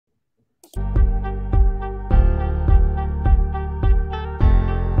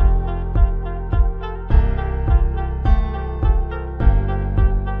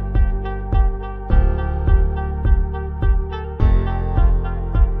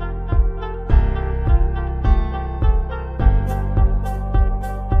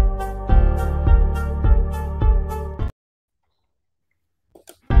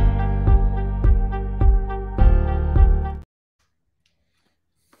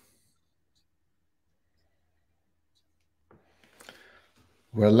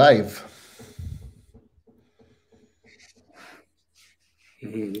We're live.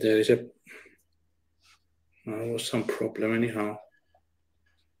 There was some problem anyhow.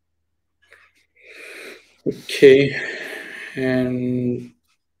 Okay, and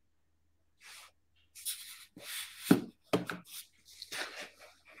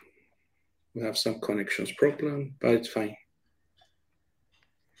we have some connections problem, but it's fine.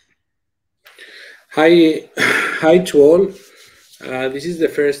 Hi to all. This is the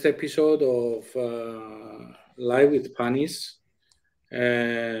first episode of Live with Panis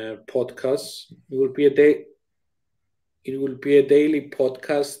podcast. It will be a daily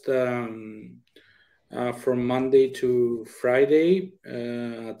podcast from Monday to Friday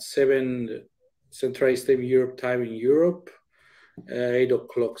at 7 Central Eastern Europe time in Europe, 8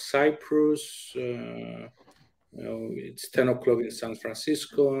 o'clock Cyprus. It's 10 o'clock in San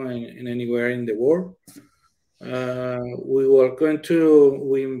Francisco and anywhere in the world. We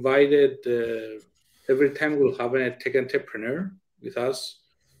invited, every time we'll have a tech entrepreneur with us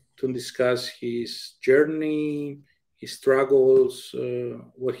to discuss his journey, his struggles,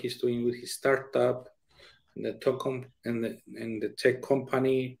 what he's doing with his startup, and the tech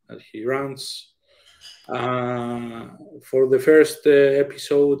company that he runs. For the first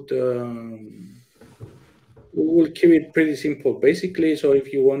episode, we will keep it pretty simple, basically. So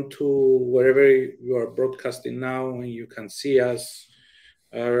if you want to, wherever you are broadcasting now, and you can see us,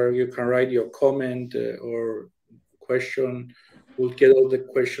 or you can write your comment or question, we'll get all the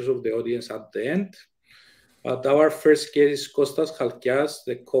questions of the audience at the end. But our first guest is Kostas Chalkias,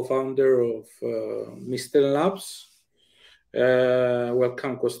 the co-founder of Mysten Labs.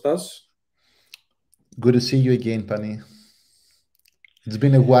 Welcome, Kostas. Good to see you again, Pani. It's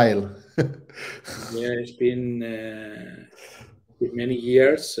been a while. Yeah, it's been many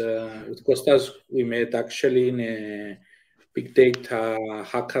years. With Kostas, we met actually in a big data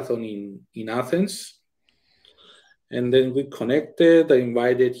hackathon in Athens. And then we connected. I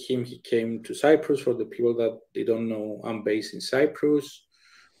invited him. He came to Cyprus. For the people that they don't know, I'm based in Cyprus.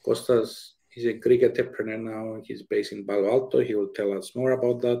 Kostas is a Greek entrepreneur now. He's based in Palo Alto. He will tell us more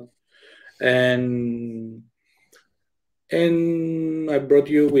about that. And I brought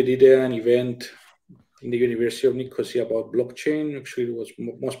you. We did an event in the University of Nicosia about blockchain. Actually, it was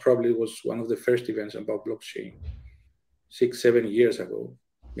most probably one of the first events about blockchain 6-7 years ago,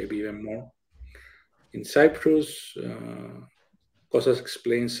 maybe even more. In Cyprus, Kostas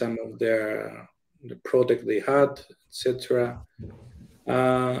explained some of the product they had, etc.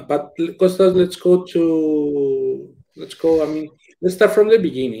 But Kostas, let's start from the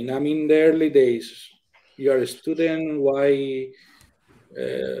beginning. The early days. You are a student. Why?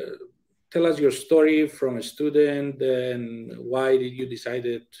 Tell us your story from a student, and why did you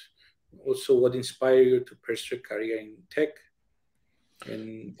decided? Also, what inspired you to pursue a career in tech?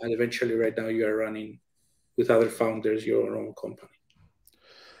 And eventually, right now, you are running with other founders your own company.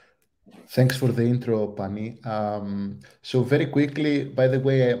 Thanks for the intro, Pani. So very quickly, by the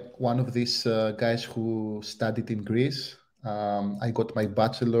way, one of these guys who studied in Greece. I got my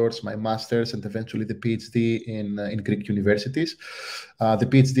bachelor's, my master's, and eventually the PhD in Greek universities. The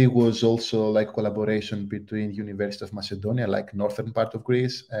PhD was also like collaboration between University of Macedonia, like northern part of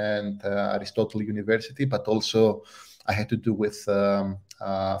Greece, and Aristotle University, but also I had to do with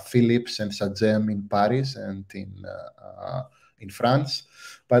Philips and Sagem in Paris and in France.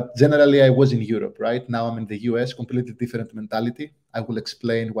 But generally, I was in Europe, right? Now I'm in the US, completely different mentality. I will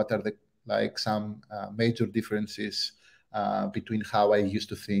explain what are some major differences between how I used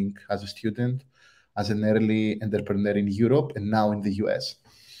to think as a student, as an early entrepreneur in Europe, and now in the US.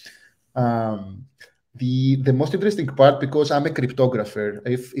 The most interesting part, because I'm a cryptographer.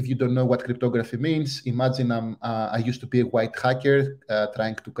 If you don't know what cryptography means, imagine I used to be a white hacker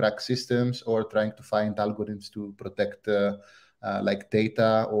trying to crack systems or trying to find algorithms to protect like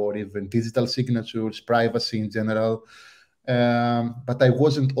data or even digital signatures, privacy in general. But I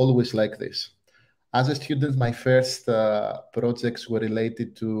wasn't always like this. As a student, my first projects were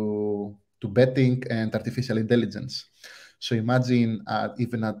related to betting and artificial intelligence. So imagine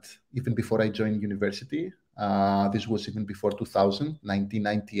even before I joined university, this was even before 2000,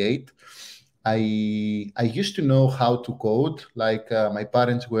 1998. I used to know how to code. Like I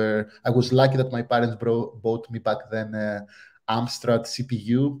was lucky that my parents bought me back then Amstrad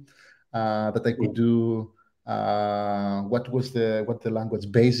CPU that I could do. What the language?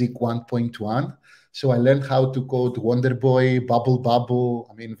 Basic 1.1. So I learned how to code Wonder Boy, Bubble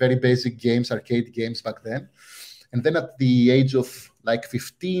Bubble. Very basic games, arcade games back then. And then at the age of like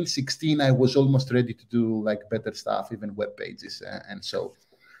 15, 16, I was almost ready to do like better stuff, even web pages and so.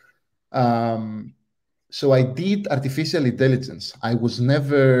 So I did artificial intelligence. I was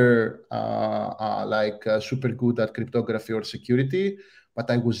never super good at cryptography or security, but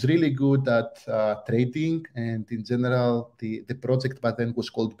I was really good at trading. And in general, the project back then was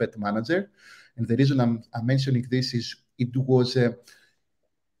called Bet Manager. And the reason I'm mentioning this is it was a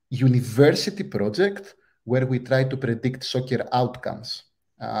university project where we tried to predict soccer outcomes.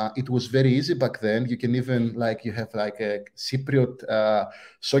 It was very easy back then. You can even you have like a Cypriot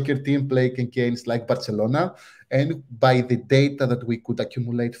soccer team playing against like Barcelona, and by the data that we could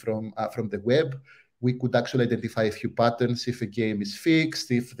accumulate from the web, we could actually identify a few patterns if a game is fixed,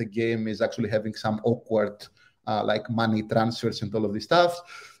 if the game is actually having some awkward like money transfers and all of this stuff.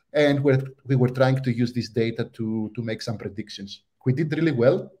 And we were trying to use this data to make some predictions. We did really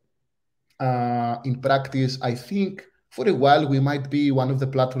well. In practice, I think for a while we might be one of the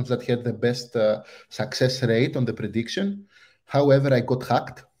platforms that had the best success rate on the prediction. However, I got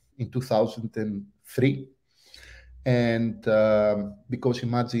hacked in 2003. And because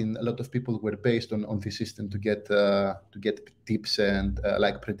imagine a lot of people were based on the system to get tips and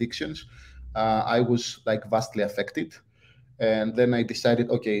like predictions, I was like vastly affected. And then I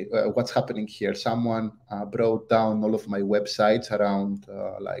decided, okay, what's happening here? Someone brought down all of my websites around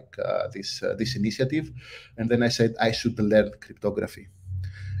this initiative. And then I said, I should learn cryptography.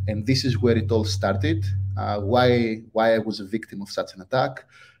 And this is where it all started, why I was a victim of such an attack.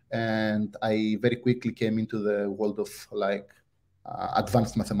 And I very quickly came into the world of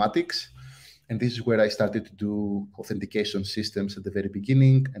advanced mathematics. And this is where I started to do authentication systems at the very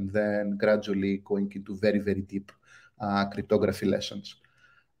beginning, and then gradually going into very, very deep cryptography lessons.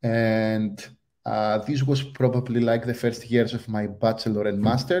 And this was probably like the first years of my bachelor and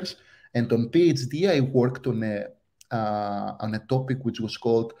master's. And on PhD, I worked on a topic which was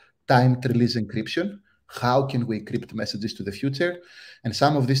called timed release encryption. How can we encrypt messages to the future? And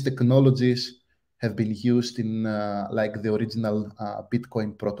some of these technologies have been used in like the original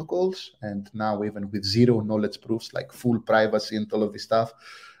Bitcoin protocols, and now even with zero knowledge proofs, like full privacy and all of this stuff.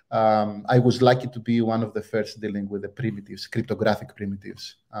 I was lucky to be one of the first dealing with the primitives, cryptographic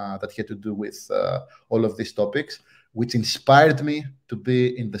primitives that had to do with all of these topics, which inspired me to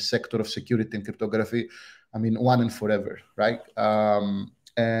be in the sector of security and cryptography. I mean, one and forever, right?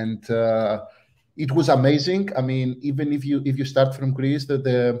 And it was amazing. I mean, even if you start from Greece,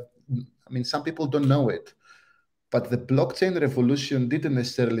 some people don't know it, but the blockchain revolution didn't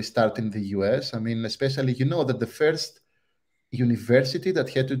necessarily start in the US. I mean, especially, that the first university that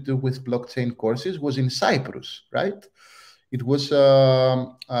had to do with blockchain courses was in Cyprus, right? It was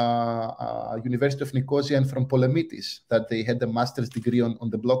University of Nicosia and from Polemitis that they had a master's degree on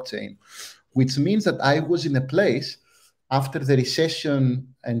the blockchain, which means that I was in a place after the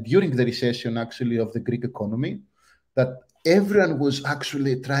recession and during the recession, actually, of the Greek economy, that everyone was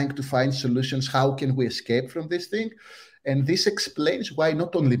actually trying to find solutions. How can we escape from this thing? And this explains why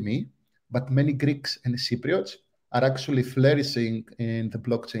not only me, but many Greeks and Cypriots are actually flourishing in the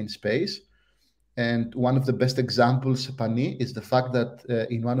blockchain space. And one of the best examples, Panis, is the fact that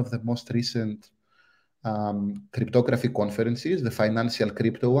in one of the most recent cryptography conferences, the financial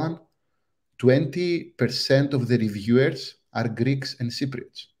crypto one, 20% of the reviewers are Greeks and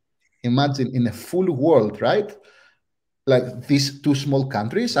Cypriots. Imagine in a full world, right? Like these two small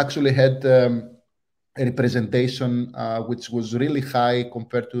countries actually had a representation which was really high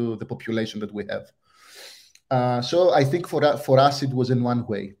compared to the population that we have. So I think for us, it was in one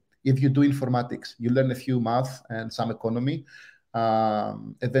way. If you do informatics, you learn a few math and some economy.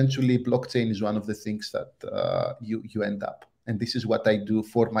 Eventually, blockchain is one of the things that you end up. And this is what I do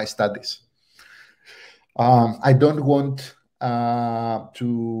for my studies. I don't want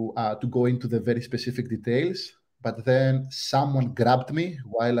to go into the very specific details, but then someone grabbed me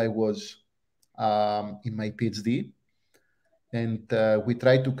while I was in my PhD, and we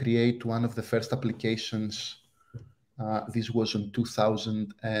tried to create one of the first applications. This was in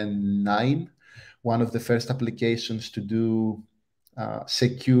 2009, one of the first applications to do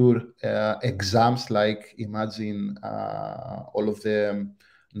secure exams, like imagine all of the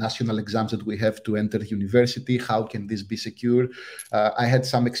national exams that we have to enter university. How can this be secure? I had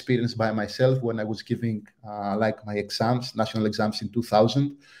some experience by myself when I was giving like my exams, national exams in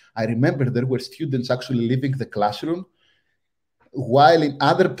 2000. I remember there were students actually leaving the classroom, while in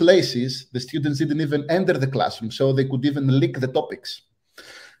other places, the students didn't even enter the classroom, so they could even leak the topics.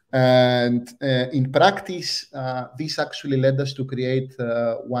 And in practice, this actually led us to create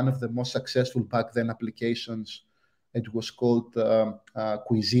one of the most successful back then applications. It was called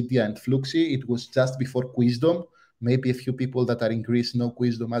Quizidia and Fluxy. It was just before Quizdom. Maybe a few people that are in Greece know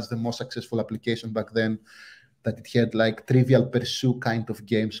Quizdom as the most successful application back then, that it had like Trivial Pursuit kind of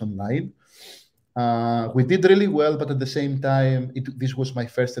games online. We did really well, but at the same time, this was my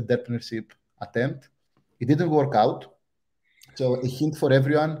first entrepreneurship attempt. It didn't work out. So a hint for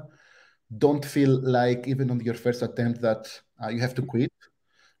everyone, don't feel like even on your first attempt that you have to quit,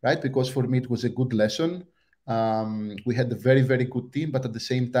 right? Because for me, it was a good lesson. We had a very, very good team, but at the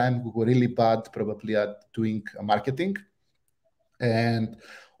same time, we were really bad probably at doing marketing. And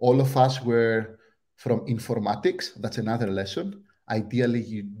all of us were from informatics. That's another lesson. Ideally,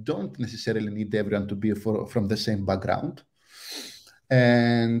 you don't necessarily need everyone to be from the same background.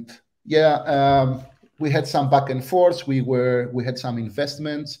 And yeah, we had some back and forth. We had some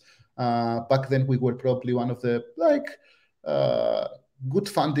investments. Back then, we were probably one of the good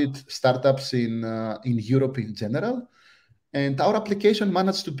funded startups in Europe in general. And our application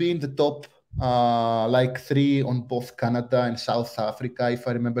managed to be in the top 3 on both Canada and South Africa, if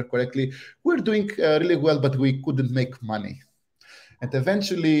I remember correctly. We're doing really well, but we couldn't make money. And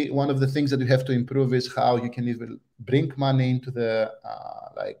eventually, one of the things that you have to improve is how you can even bring money into the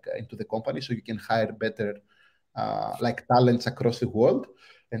into the company, so you can hire better talents across the world,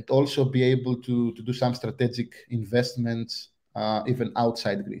 and also be able to do some strategic investments even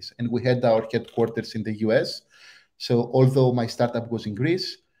outside Greece. And we had our headquarters in the US. So although my startup was in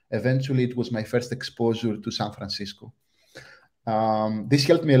Greece, eventually it was my first exposure to San Francisco. This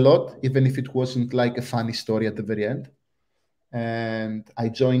helped me a lot, even if it wasn't like a funny story at the very end. And I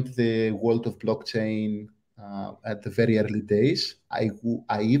joined the world of blockchain at the very early days. I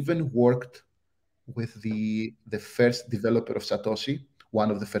even worked with the first developer of Satoshi,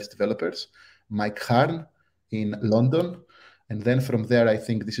 one of the first developers, Mike Hearn in London. And then from there, I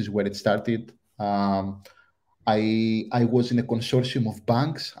think this is where it started. I was in a consortium of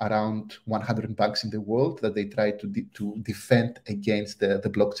banks, around 100 banks in the world, that they tried to defend against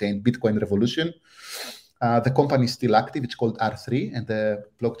the blockchain Bitcoin revolution. The company is still active. It's called R3, and the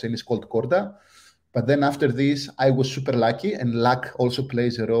blockchain is called Corda. But then after this, I was super lucky, and luck also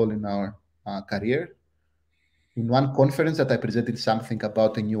plays a role in our career. In one conference that I presented something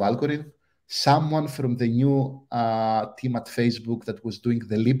about a new algorithm, someone from the new team at Facebook that was doing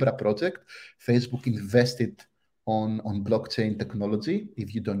the Libra project, Facebook invested on blockchain technology,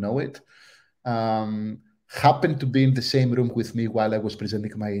 if you don't know it, happened to be in the same room with me while I was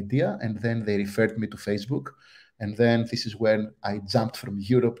presenting my idea, and then they referred me to Facebook. And then this is when I jumped from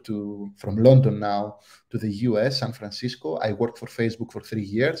Europe from London now to the US, San Francisco. I worked for Facebook for 3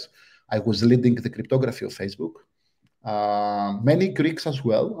 years. I was leading the cryptography of Facebook. Many Greeks as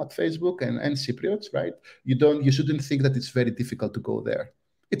well at Facebook and Cypriots, right? You shouldn't think that it's very difficult to go there.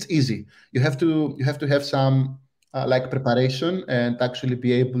 It's easy. You have to have some preparation and actually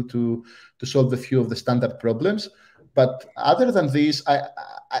be able to solve a few of the standard problems. But other than this,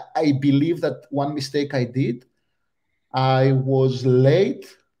 I believe that one mistake I did, I was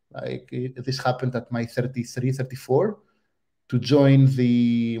late. This happened at my 33, 34, to join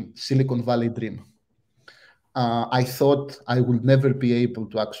the Silicon Valley dream. I thought I would never be able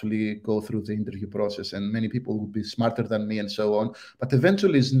to actually go through the interview process, and many people would be smarter than me and so on. But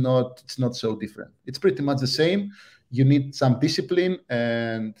eventually, it's not so different. It's pretty much the same. You need some discipline,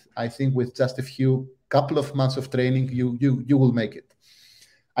 and I think with just a couple of months of training, you will make it.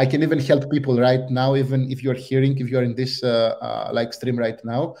 I can even help people right now, even if you're in this stream right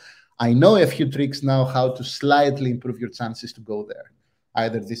now. I know a few tricks now how to slightly improve your chances to go there.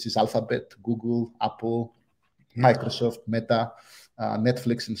 Either this is Alphabet, Google, Apple, Microsoft, Meta,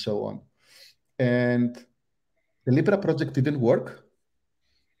 Netflix, and so on. And the Libra project didn't work.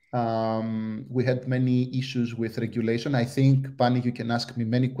 We had many issues with regulation. I think, Pani, you can ask me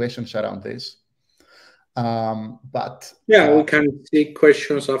many questions around this. But yeah, we can take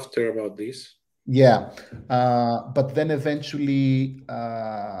questions after about this. Yeah, but then eventually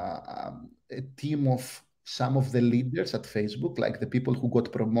a team of some of the leaders at Facebook, like the people who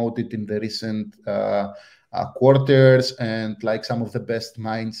got promoted in the recent quarters, and like some of the best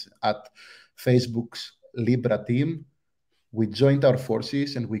minds at Facebook's Libra team, we joined our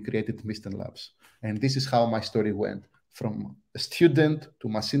forces and we created Mysten Labs. And this is how my story went, from a student to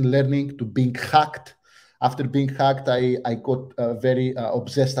machine learning to being hacked. After being hacked, I got very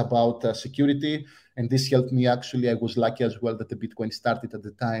obsessed about security, and this helped me. Actually, I was lucky as well that the Bitcoin started at the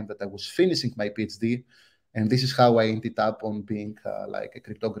time that I was finishing my PhD, and this is how I ended up on being like a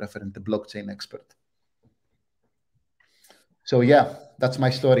cryptographer and a blockchain expert. So yeah, that's my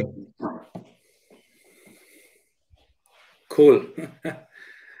story. Cool.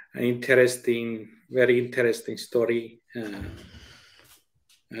 Very interesting story.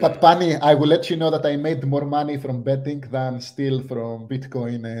 But Pani, I will let you know that I made more money from betting than still from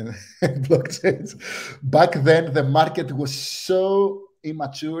Bitcoin and blockchains. Back then, the market was so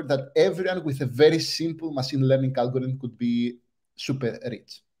immature that everyone with a very simple machine learning algorithm could be super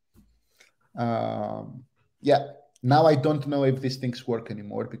rich. Yeah, now I don't know if these things work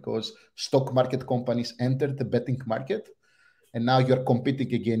anymore because stock market companies entered the betting market, and now you're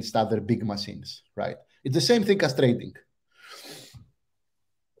competing against other big machines, right? It's the same thing as trading.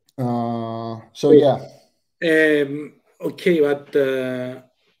 So yeah. Okay, but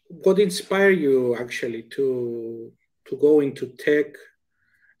what inspired you actually to go into tech?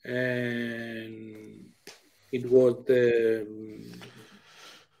 And it was the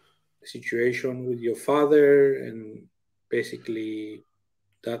situation with your father, and basically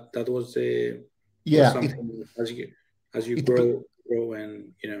that was the something as you grow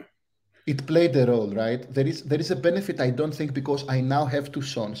and it played a role, right? There is a benefit, I don't think, because I now have two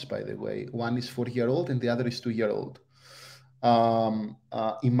sons, by the way. One is 4-year-old and the other is 2-year-old.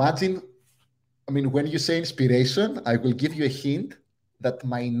 Imagine, I mean, when you say inspiration, I will give you a hint that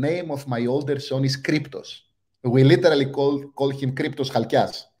my name of my older son is Cryptos. We literally call him Kostas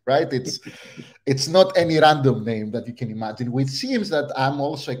Chalkias, right? It's not any random name that you can imagine, which seems that I'm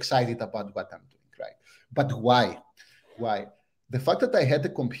also excited about what I'm doing, right? But why? Why? The fact that I had a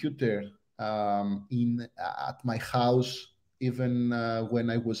computer at my house, even when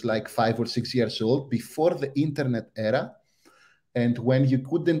I was like 5 or 6 years old, before the internet era, and when you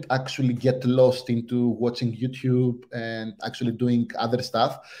couldn't actually get lost into watching YouTube and actually doing other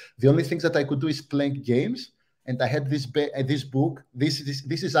stuff, the only things that I could do is playing games. And I had this book. This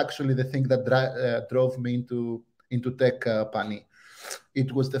is actually the thing that drove me into tech, Pani.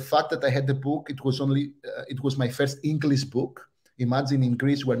 It was the fact that I had the book. It was my first English book. Imagine in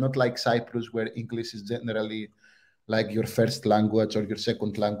Greece, we're not like Cyprus, where English is generally like your first language or your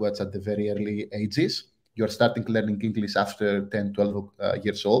second language at the very early ages. You're starting learning English after 10, 12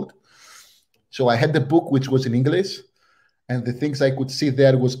 years old. So I had the book, which was in English. And the things I could see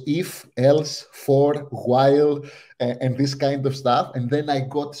there was if, else, for, while, and this kind of stuff. And then I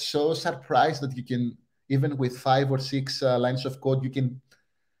got so surprised that you can, even with 5 or 6 lines of code, you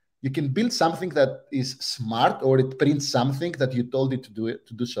can build something that is smart, or it prints something that you told it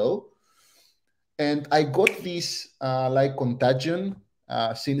to do so. And I got this like contagion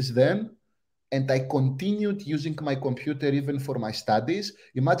since then. And I continued using my computer even for my studies.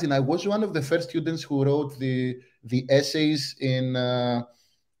 Imagine, I was one of the first students who wrote the essays in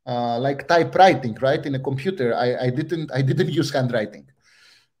like typewriting, right, in a computer. I didn't use handwriting.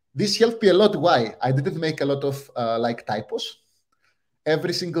 This helped me a lot. Why? I didn't make a lot of like typos.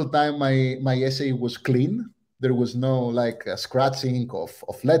 Every single time my essay was clean. There was no like scratching of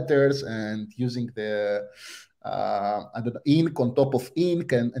letters and using the I don't know, ink on top of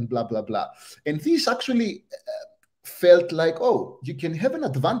ink and blah, blah, blah. And this actually felt like, oh, you can have an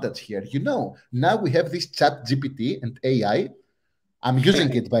advantage here. Now we have this chat GPT and AI. I'm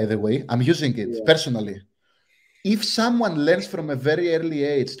using it, by the way. I'm using it personally. If someone learns from a very early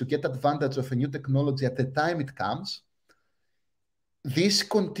age to get advantage of a new technology at the time it comes, this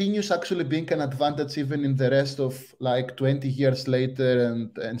continues actually being an advantage even in the rest of like 20 years later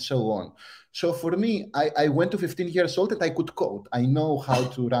and so on. So for me, I went to 15 years old and I could code. I know how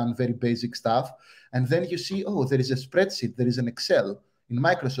to run very basic stuff. And then you see, oh, there is a spreadsheet, there is an Excel in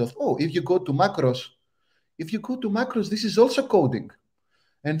Microsoft. Oh, if you go to macros, this is also coding.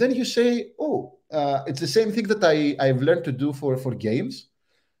 And then you say, oh, it's the same thing that I've learned to do for games.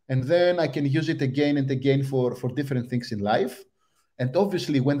 And then I can use it again and again for different things in life. And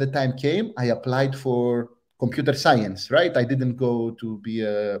obviously, when the time came, I applied for computer science, right? I didn't go to be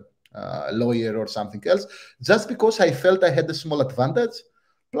a lawyer or something else, just because I felt I had a small advantage.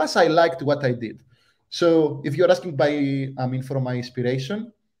 Plus, I liked what I did. So if you're asking for my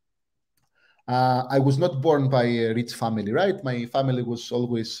inspiration, I was not born by a rich family, right? My family was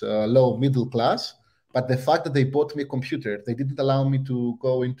always low, middle class. But the fact that they bought me a computer, they didn't allow me to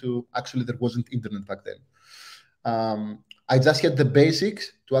go into, actually, there wasn't internet back then. I just had the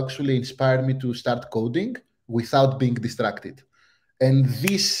basics to actually inspire me to start coding without being distracted. And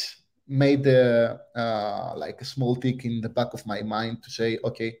this made like a small tick in the back of my mind to say,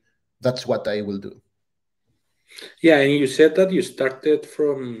 okay, that's what I will do. Yeah, and you said that you started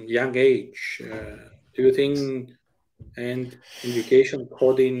from young age. Do you think and education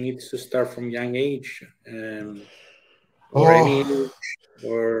coding needs to start from young age, or any age,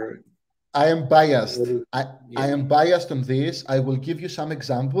 or I am biased. I am biased on this. I will give you some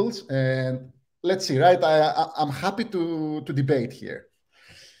examples, and let's see, right? I'm happy to debate here.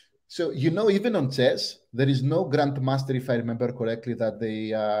 So, even on chess, there is no grandmaster, if I remember correctly, that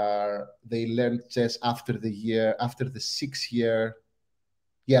they learned chess after 6 year,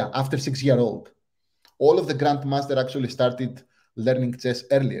 after 6 year old. All of the grandmaster actually started learning chess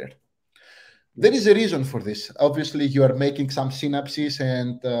earlier. There is a reason for this. Obviously, you are making some synapses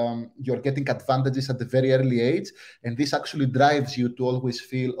and you're getting advantages at the very early age. And this actually drives you to always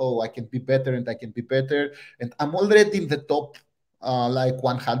feel, oh, I can be better and I can be better. And I'm already in the top like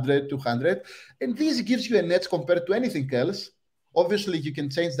 100, 200. And this gives you an edge compared to anything else. Obviously, you can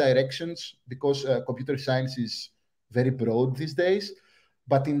change directions because computer science is very broad these days.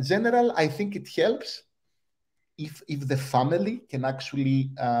 But in general, I think it helps if the family can actually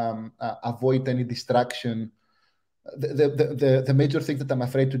avoid any distraction. The major thing that I'm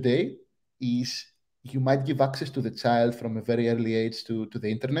afraid today is you might give access to the child from a very early age to the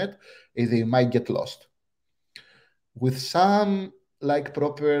internet, and they might get lost. With some like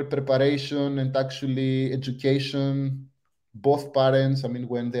proper preparation and actually education, both parents, I mean,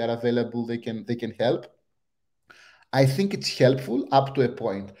 when they are available, they can help. I think it's helpful up to a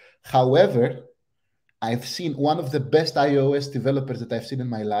point. However, I've seen one of the best iOS developers that I've seen in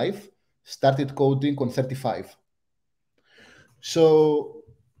my life started coding on 35. So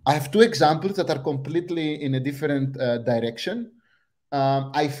I have two examples that are completely in a different direction.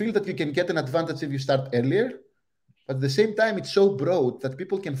 I feel that you can get an advantage if you start earlier, but at the same time, it's so broad that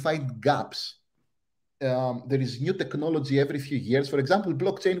people can find gaps. There is new technology every few years. For example,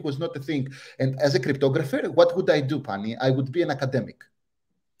 blockchain was not a thing. And as a cryptographer, what would I do, Pani? I would be an academic.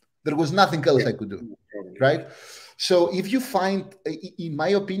 There was nothing else I could do, right? So if you find, in my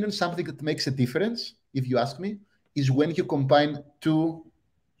opinion, something that makes a difference, if you ask me, is when you combine two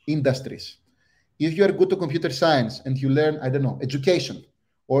industries. If you are good at computer science and you learn, I don't know, education,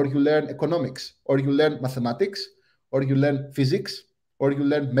 or you learn economics, or you learn mathematics, or you learn physics, or you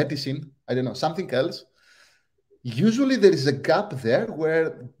learn medicine, I don't know, something else, usually there is a gap there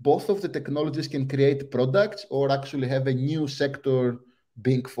where both of the technologies can create products or actually have a new sector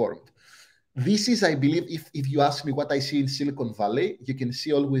being formed. This is, I believe, if you ask me what I see in Silicon Valley, you can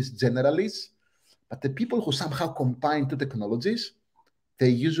see always generalists, but the people who somehow combine two technologies, they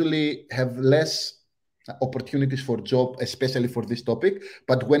usually have less opportunities for job, especially for this topic.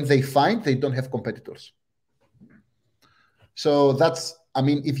 But when they find, they don't have competitors. So that's, I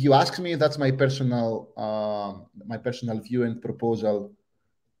mean, if you ask me, that's my personal view and proposal.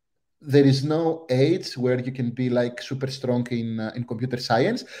 There is no age where you can be like super strong in computer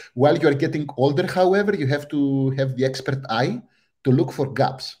science. While you are getting older, however, you have to have the expert eye to look for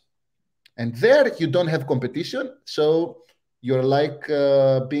gaps. And there you don't have competition. So you're like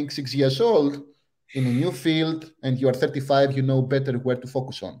being 6 years old in a new field and you are 35, you know better where to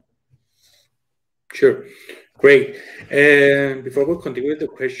focus on. Sure. Great. Before we continue with the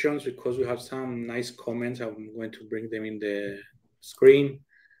questions, because we have some nice comments, I'm going to bring them in the screen.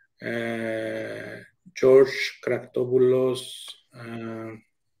 George Kraktopoulos,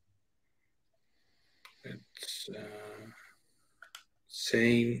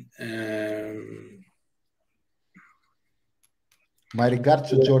 saying, my regards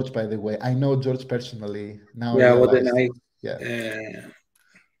to George, by the way. I know George personally. Now yeah, I what a realized. nice. Yeah.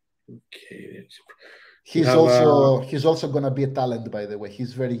 Okay. He's also gonna be a talent, by the way.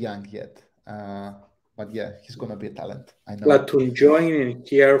 He's very young yet. But yeah, he's going to be a talent. I know. Glad to join and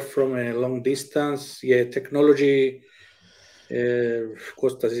hear from a long distance. Yeah, technology.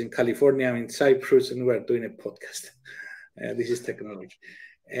 Kostas is in California, I'm in Cyprus, and we're doing a podcast. This is technology.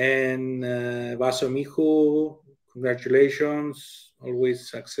 And Vaso Michu, congratulations.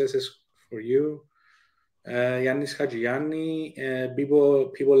 Always successes for you. Yannis Hajiani,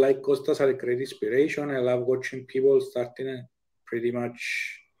 people like Kostas are a great inspiration. I love watching people starting pretty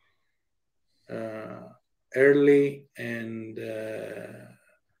much early and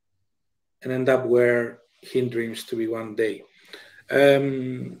end up where he dreams to be one day.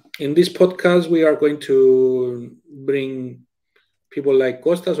 In this podcast, we are going to bring people like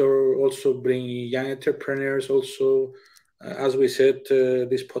Kostas, or also bring young entrepreneurs. Also, as we said,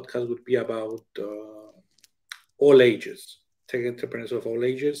 this podcast would be about all ages, tech entrepreneurs of all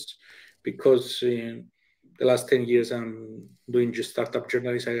ages, because in the last 10 years, I'm doing just startup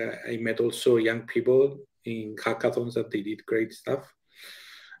journalism. I met also young people in hackathons that they did great stuff.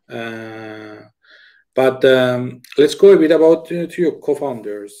 But let's go a bit about to your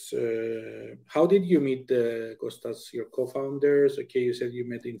co-founders. How did you meet, Kostas, your co-founders? Okay, you said you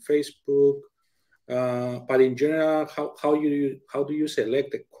met in Facebook, but in general, how do you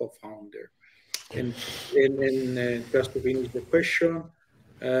select a co-founder? And just to finish the question,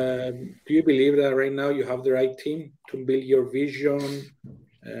 do you believe that right now you have the right team to build your vision?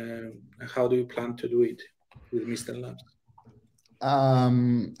 How do you plan to do it with Mysten Labs?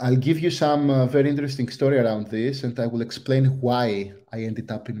 I'll give you some very interesting story around this, and I will explain why I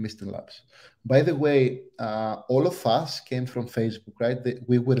ended up in Mysten Labs. By the way, all of us came from Facebook, right?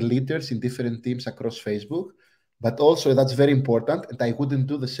 We were leaders in different teams across Facebook, but also that's very important, and I wouldn't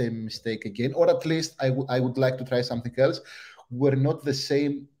do the same mistake again, or at least I would like to try something else. We're not the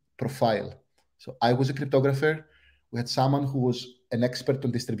same profile. So I was a cryptographer. We had someone who was an expert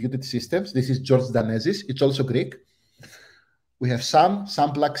on distributed systems. This is George Danezis. It's also Greek. We have Sam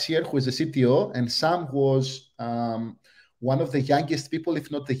Blackshear, who is a CTO, and Sam was one of the youngest people,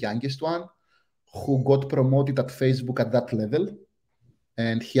 if not the youngest one, who got promoted at Facebook at that level.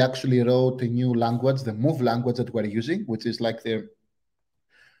 And he actually wrote a new language, the Move language that we're using, which is like the,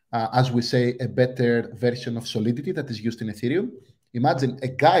 as we say, a better version of Solidity that is used in Ethereum. Imagine a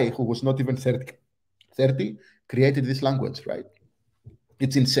guy who was not even 30 created this language, right?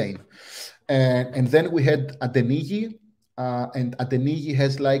 It's insane. And then we had Adeniji, and Adeniji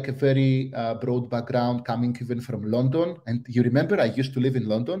has like a very broad background coming even from London. And you remember, I used to live in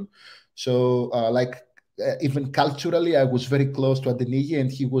London. So even culturally, I was very close to Adeniji,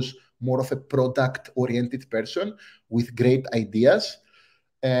 and he was more of a product-oriented person with great ideas.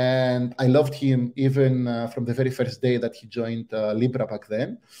 And I loved him even from the very first day that he joined Libra back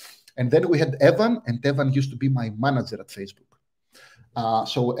then. And then we had Evan, and Evan used to be my manager at Facebook.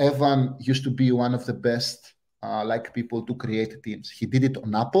 So Evan used to be one of the best people to create teams. He did it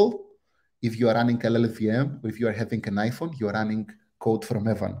on Apple. If you are running LLVM, or if you are having an iPhone, you're running code from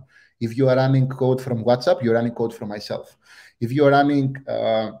Evan. If you are running code from WhatsApp, you're running code from myself. If you are running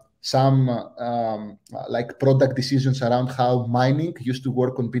some product decisions around how mining used to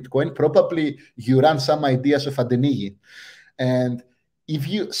work on Bitcoin, probably you run some ideas of Adeniji. And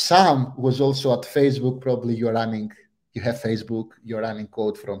if Sam was also at Facebook, probably you have Facebook, you're running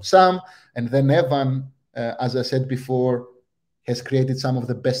code from Sam. And then Evan, as I said before, has created some of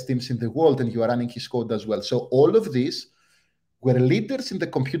the best teams in the world, and you are running his code as well. So all of these were leaders in the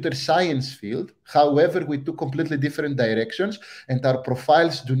computer science field. However, we took completely different directions, and our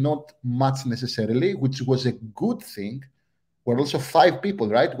profiles do not match necessarily, which was a good thing. We're also 5 people,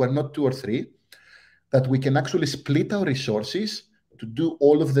 right? We're not 2 or 3, that we can actually split our resources to do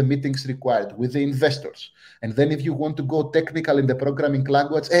all of the meetings required with the investors. And then if you want to go technical in the programming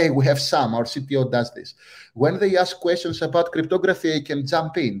language, hey, we have Sam, our CTO does this. When they ask questions about cryptography, I can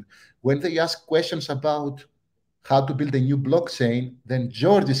jump in. When they ask questions about how to build a new blockchain, then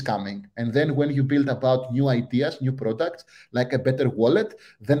George is coming. And then when you build about new ideas, new products, like a better wallet,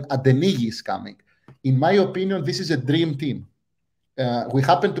 then Adeniji is coming. In my opinion, this is a dream team. We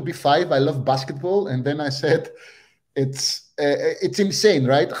happen to be 5. I love basketball. And then I said, it's insane,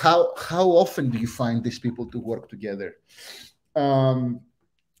 right? How often do you find these people to work together?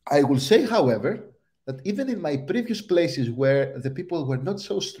 I will say, however, that even in my previous places where the people were not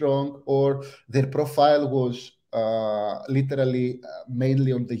so strong, or their profile was literally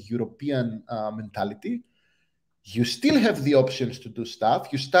mainly on the European mentality, you still have the options to do stuff.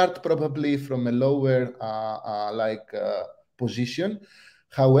 You start probably from a lower position.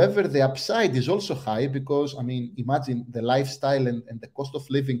 However, the upside is also high because, I mean, imagine the lifestyle and the cost of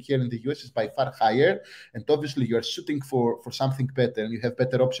living here in the US is by far higher. And obviously, you're shooting for something better, and you have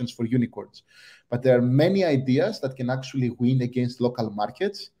better options for unicorns. But there are many ideas that can actually win against local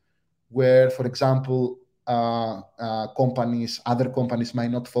markets where, for example, other companies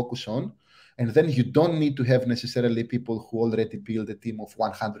might not focus on. And then you don't need to have necessarily people who already build a team of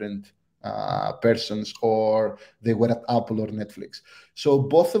 100 persons, or they were at Apple or Netflix. So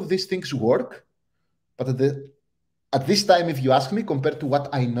both of these things work. But at this time, if you ask me, compared to what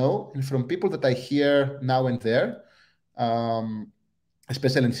I know and from people that I hear now and there,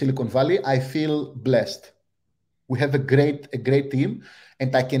 especially in Silicon Valley, I feel blessed. We have a great team,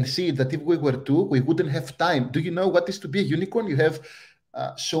 and I can see that if we were 2, we wouldn't have time. Do you know what is to be a unicorn? You have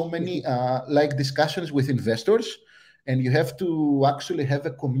so many discussions with investors, and you have to actually have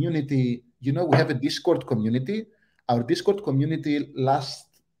a community. We have a Discord community. Our Discord community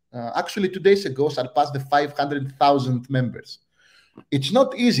actually 2 days ago surpassed the 500,000 members. It's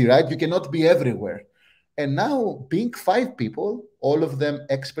not easy, right? You cannot be everywhere. And now being 5 people, all of them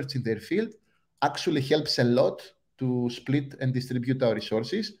experts in their field, actually helps a lot to split and distribute our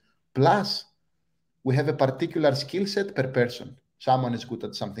resources. Plus, we have a particular skill set per person. Someone is good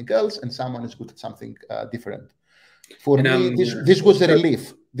at something else, and someone is good at something different. For me, this was a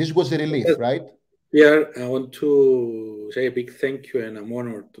relief. This was a relief, right? Yeah, I want to say a big thank you, and I'm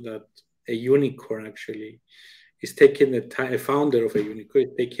honored that a unicorn actually is taking the time, a founder of a unicorn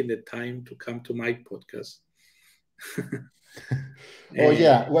is taking the time to come to my podcast. Oh,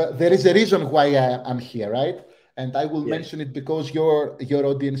 yeah. Well, there is a reason why I'm here, right? And I will mention it because your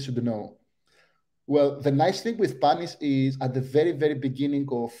audience should know. Well, the nice thing with Panis is at the very, very beginning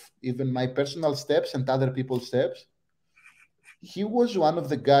of even my personal steps and other people's steps, he was one of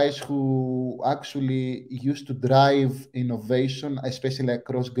the guys who actually used to drive innovation, especially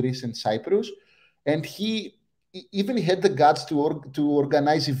across Greece and Cyprus. And he even had the guts to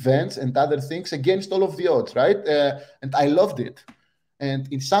organize events and other things against all of the odds, right? And I loved it.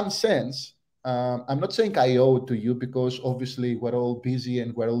 And in some sense, I'm not saying I owe it to you because obviously we're all busy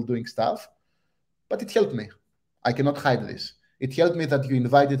and we're all doing stuff, but it helped me. I cannot hide this. It helped me that you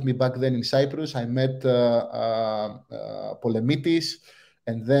invited me back then in Cyprus. I met Polemitis,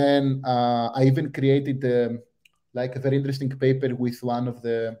 and then I even created like a very interesting paper with one of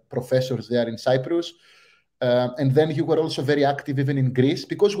the professors there in Cyprus. And then you were also very active even in Greece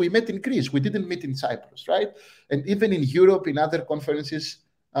because we met in Greece. We didn't meet in Cyprus, right? And even in Europe, in other conferences,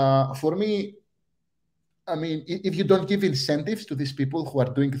 for me, I mean, if you don't give incentives to these people who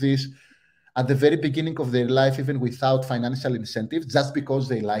are doing this at the very beginning of their life, even without financial incentives, just because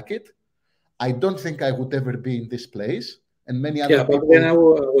they like it, I don't think I would ever be in this place. And many other people. But then I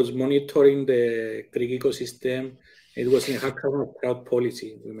was monitoring the Greek ecosystem. It was in hackathon crowd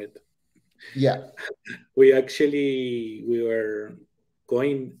policy we met. Yeah. We were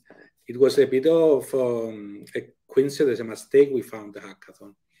going, it was a bit of a coincidence, a mistake we found the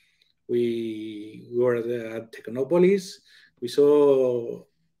hackathon. We were at Technopolis. We saw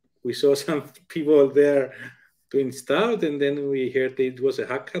some people there doing stuff, and then we heard it was a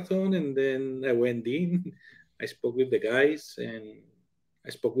hackathon, and then I went in. I spoke with the guys, and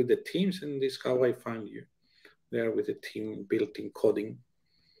I spoke with the teams, and this is how I found you there with the team building coding.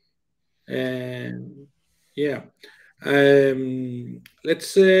 And yeah,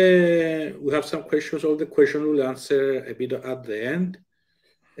 let's we have some questions. All the questions we'll answer a bit at the end.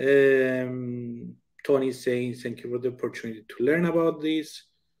 Tony is saying, thank you for the opportunity to learn about this.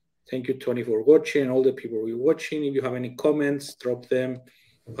 Thank you, Tony, for watching, and all the people we're watching. If you have any comments, drop them.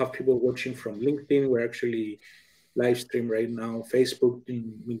 We have people watching from LinkedIn. We're actually live stream right now, Facebook,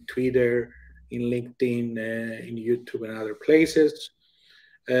 in Twitter, in LinkedIn, in YouTube, and other places.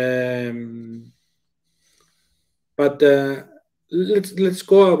 But let's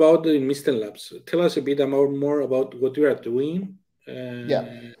go about the Mysten Labs. Tell us a bit more about what you are doing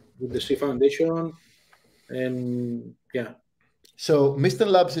with the C Foundation, and yeah. So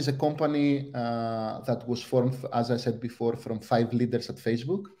Mysten Labs is a company that was formed, as I said before, from 5 leaders at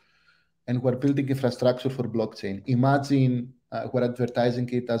Facebook, and we're building infrastructure for blockchain. Imagine we're advertising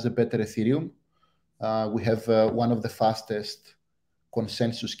it as a better Ethereum. We have one of the fastest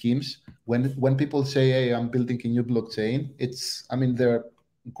consensus schemes. When people say, hey, I'm building a new blockchain, there are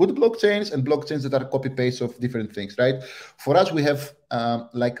good blockchains and blockchains that are copy-paste of different things, right? For us, we have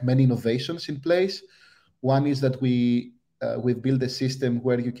like many innovations in place. One is that we've built a system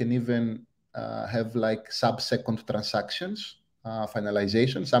where you can even have like sub-second transactions,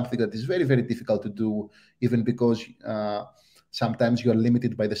 finalization, something that is very, very difficult to do, even because sometimes you are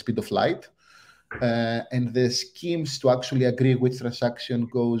limited by the speed of light. And the schemes to actually agree which transaction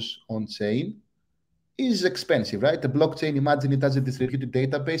goes on chain is expensive, right? The blockchain, imagine it as a distributed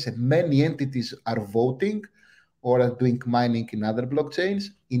database, and many entities are voting or are doing mining in other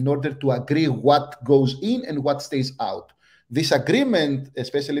blockchains in order to agree what goes in and what stays out. This agreement,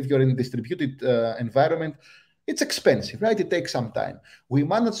 especially if you're in a distributed environment, it's expensive, right? It takes some time. We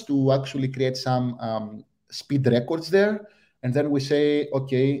managed to actually create some speed records there. And then we say,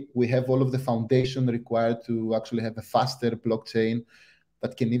 okay, we have all of the foundation required to actually have a faster blockchain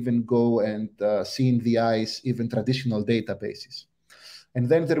that can even go and see in the eyes even traditional databases. And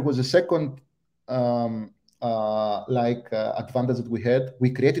then there was a second advantage that we had. We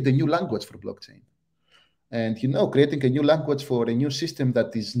created a new language for blockchain. And creating a new language for a new system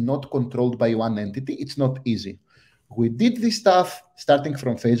that is not controlled by one entity, it's not easy. We did this stuff starting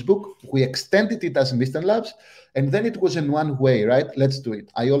from Facebook. We extended it as Mysten Labs, and then it was in one way, right? Let's do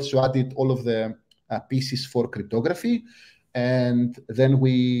it. I also added all of the pieces for cryptography, and then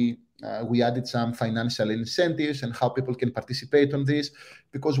we added some financial incentives and how people can participate on this.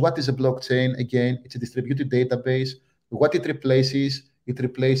 Because what is a blockchain? Again, it's a distributed database. What it replaces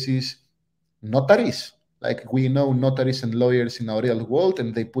notaries. Like we know notaries and lawyers in our real world,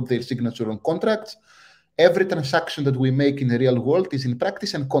 and they put their signature on contracts. Every transaction that we make in the real world is in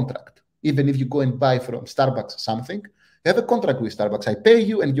practice and contract. Even if you go and buy from Starbucks something, you have a contract with Starbucks. I pay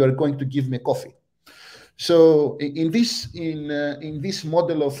you, and you are going to give me coffee. So in this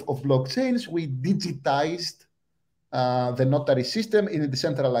model of blockchains, we digitized the notary system in a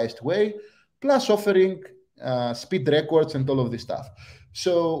decentralized way, plus offering speed records and all of this stuff.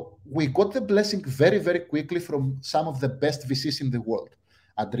 So we got the blessing very, very quickly from some of the best VCs in the world.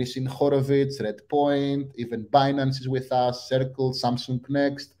 Andreessen Horowitz, Redpoint, even Binance is with us, Circle, Samsung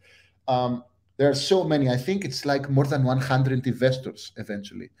Next. There are so many. I think it's like more than 100 investors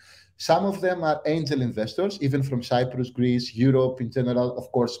eventually. Some of them are angel investors, even from Cyprus, Greece, Europe in general,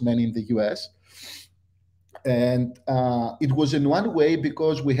 of course, many in the US. And it was in one way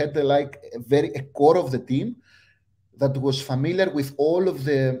because we had a core of the team that was familiar with all of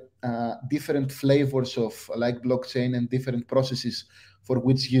the different flavors of like blockchain and different processes for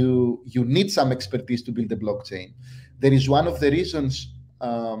which you need some expertise to build a blockchain. There is one of the reasons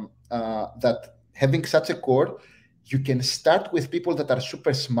that having such a core, you can start with people that are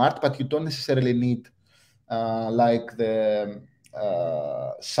super smart, but you don't necessarily need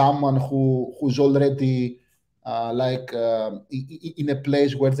someone who's already in a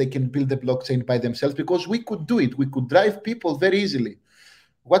place where they can build the blockchain by themselves, because we could do it. We could drive people very easily.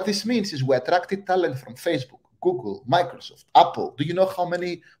 What this means is we attracted talent from Facebook, Google, Microsoft, Apple. Do you know how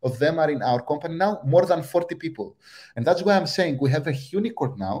many of them are in our company now? More than 40 people. And that's why I'm saying we have a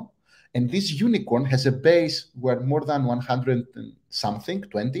unicorn now. And this unicorn has a base where more than 100 and something,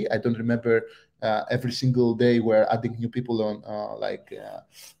 20, I don't remember. Every single day we're adding new people on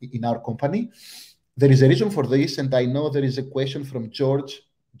in our company. There is a reason for this, and I know there is a question from George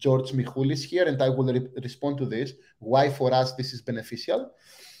Michoulis here, and I will respond to this, why for us this is beneficial.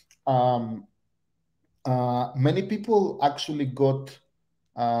 Many people actually got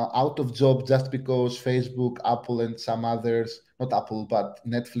out of job just because Facebook, Apple, and some others, not Apple, but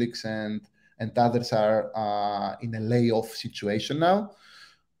Netflix and others are in a layoff situation now.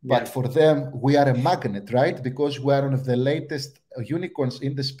 But for them, we are a magnet, right? Because we are one of the latest unicorns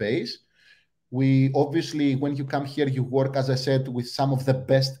in the space. We obviously, when you come here, you work, as I said, with some of the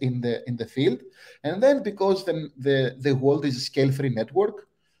best in the field. And then because the world is a scale-free network,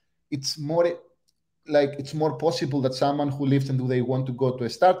 it's more possible that someone who lives and they want to go to a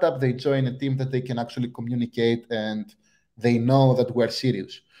startup, they join a team that they can actually communicate and they know that we're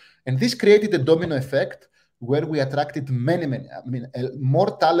serious. And this created a domino effect where we attracted many,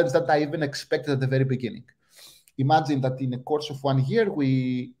 more talents than I even expected at the very beginning. Imagine that in the course of 1 year,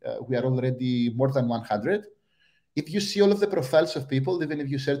 we are already more than 100. If you see all of the profiles of people, even if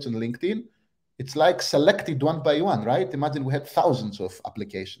you search on LinkedIn, it's like selected one by one, right? Imagine we had thousands of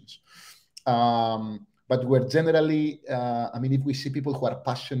applications. But we're generally, if we see people who are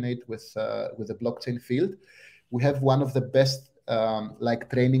passionate with the blockchain field, we have one of the best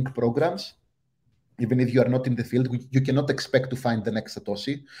training programs. Even if you are not in the field, you cannot expect to find the next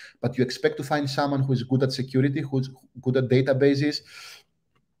Satoshi, but you expect to find someone who is good at security, who's good at databases,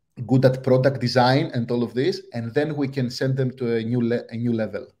 good at product design and all of this, and then we can send them to a new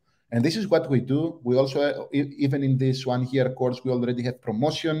level. And this is what we do. We also, even in this 1 year course, we already have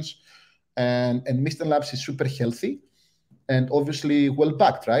promotions, and Mysten Labs is super healthy and obviously well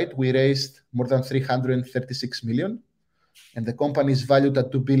backed, right? We raised more than 336 million, and the company is valued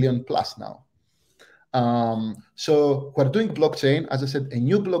at 2 billion plus now. So we're doing blockchain, as I said, a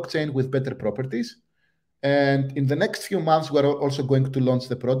new blockchain with better properties. And in the next few months, we're also going to launch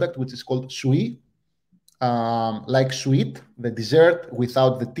the product, which is called Sui, like sweet, the dessert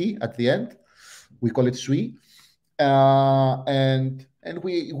without the T at the end. We call it Sui. And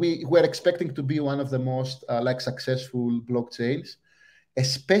we're expecting to be one of the most successful blockchains,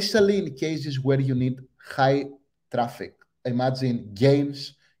 especially in cases where you need high traffic. Imagine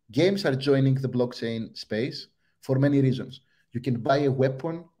games. Games are joining the blockchain space for many reasons. You can buy a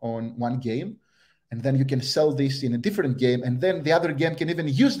weapon on one game, and then you can sell this in a different game, and then the other game can even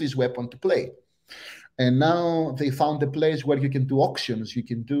use this weapon to play. And now they found a place where you can do auctions, you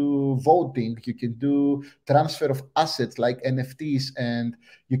can do voting, you can do transfer of assets like NFTs, and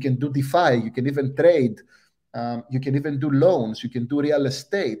you can do DeFi, you can even trade, you can even do loans, you can do real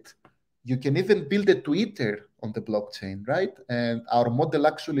estate. You can even build a Twitter on the blockchain, right? And our model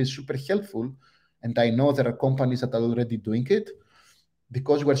actually is super helpful. And I know there are companies that are already doing it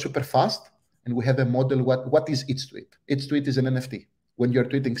because we're super fast and we have a model. What is each tweet? Each tweet is an NFT. When you're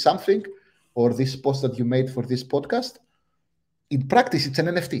tweeting something or this post that you made for this podcast, in practice, it's an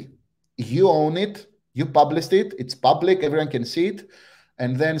NFT. You own it, you published it, it's public, everyone can see it.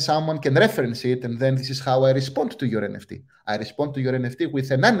 And then someone can reference it. And then this is how I respond to your NFT. I respond to your NFT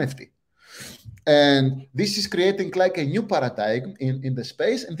with an NFT. And this is creating like a new paradigm in the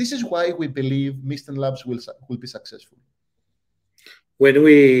space. And this is why we believe Mysten Labs will be successful. When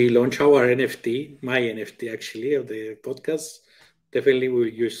we launch our NFT, my NFT actually of the podcast, definitely we'll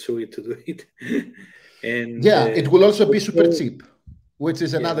use Sui to do it. And yeah, it will also be super cheap, which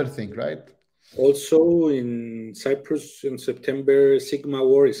is another thing, right? Also in Cyprus in September, Sigma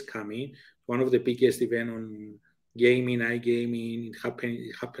War is coming, one of the biggest events gaming, iGaming.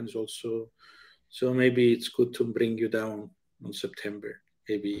 It happens also. So maybe it's good to bring you down on September.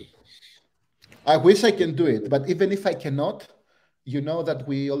 Maybe. I wish I can do it, but even if I cannot, you know that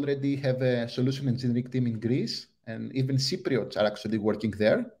we already have a solution engineering team in Greece, and even Cypriots are actually working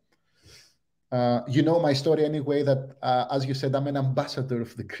there. You know my story anyway, that as you said, I'm an ambassador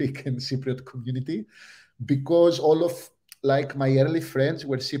of the Greek and Cypriot community, because all of like my early friends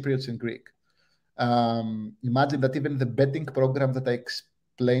were Cypriots and Greek. Imagine that even the betting program that I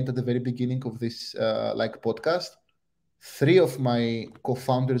explained at the very beginning of this like podcast, 3 of my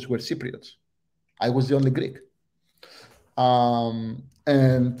co-founders were Cypriots. I was the only Greek. And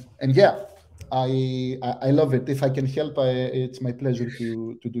yeah, I love it. If I can help, it's my pleasure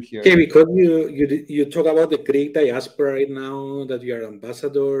to do here. Okay, because you talk about the Greek diaspora right now, that you are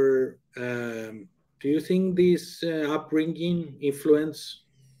ambassador. Do you think this upbringing influence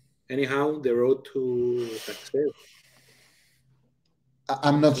anyhow the road to success?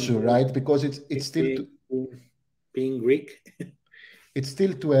 I'm not sure, right? Because it's still being Greek. It's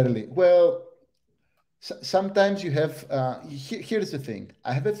still too early. Well, sometimes you have. Here's the thing.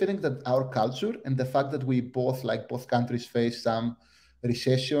 I have a feeling that our culture and the fact that we both countries face some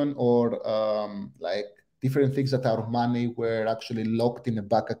recession or like different things, that our money were actually locked in a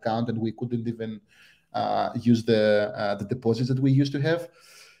bank account and we couldn't even use the deposits that we used to have.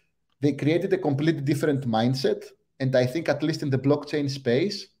 They created a completely different mindset. And I think at least in the blockchain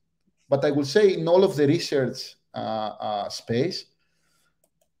space, but I will say in all of the research space,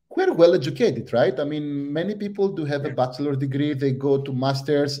 we're well educated, right? I mean, many people do have a bachelor degree, they go to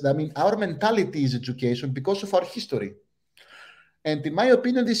masters. I mean, our mentality is education because of our history. And in my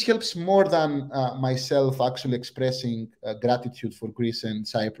opinion, this helps more than myself actually expressing gratitude for Greece and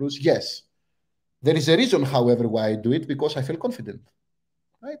Cyprus. Yes, there is a reason, however, why I do it, because I feel confident.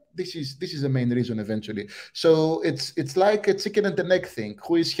 Right? This is the main reason eventually. So it's like a chicken and an egg thing.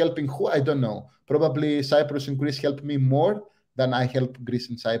 Who is helping who? I don't know. Probably Cyprus and Greece help me more than I help Greece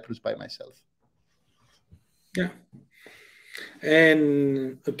and Cyprus by myself. Yeah.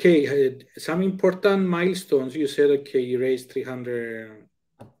 And okay, some important milestones. You said, okay, you raised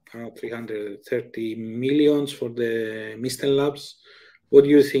 330 millions for the Mysten Labs. What do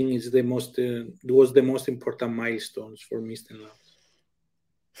you think is was the most important milestones for Mysten Labs?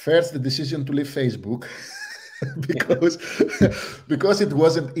 First, the decision to leave Facebook. because it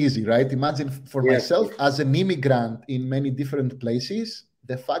wasn't easy, right? Imagine for myself as an immigrant in many different places,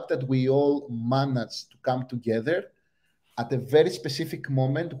 the fact that we all managed to come together at a very specific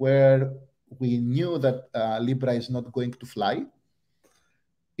moment where we knew that Libra is not going to fly.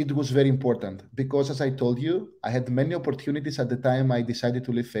 It was very important because, as I told you, I had many opportunities at the time I decided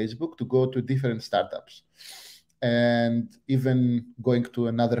to leave Facebook to go to different startups and even going to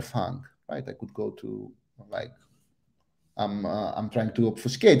another fund, right? I could go to like, I'm trying to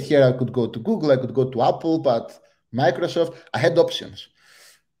obfuscate here. I could go to Google, I could go to Apple, but Microsoft, I had options.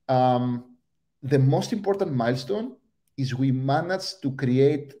 The most important milestone is we managed to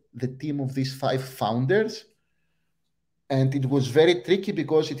create the team of these 5 founders. And it was very tricky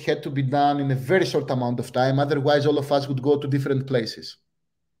because it had to be done in a very short amount of time. Otherwise, all of us would go to different places.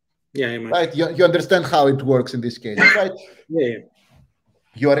 Yeah, right. You understand how it works in this case, right? Yeah.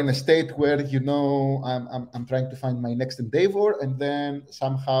 You are in a state where you know I'm trying to find my next endeavor, and then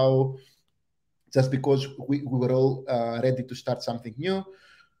somehow, just because we were all ready to start something new,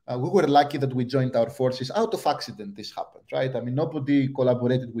 we were lucky that we joined our forces out of accident. This happened, right? I mean, nobody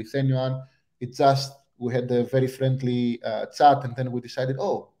collaborated with anyone. It just, we had a very friendly chat, and then we decided,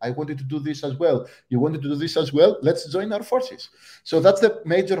 oh, I wanted to do this as well. You wanted to do this as well? Let's join our forces. So that's the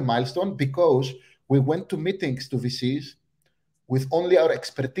major milestone, because we went to meetings to VCs with only our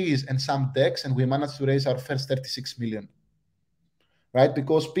expertise and some decks, and we managed to raise our first 36 million, right?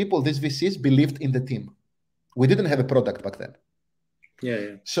 Because people, these VCs, believed in the team. We didn't have a product back then.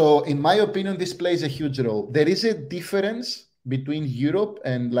 Yeah. So in my opinion, this plays a huge role. There is a difference between Europe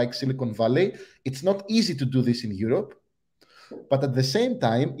and like Silicon Valley. It's not easy to do this in Europe, but at the same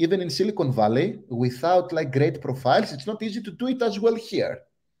time, even in Silicon Valley, without like great profiles, it's not easy to do it as well here,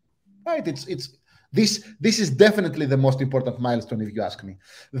 right? This is definitely the most important milestone, if you ask me.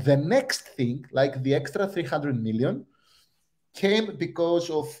 The next thing, like the extra 300 million, came because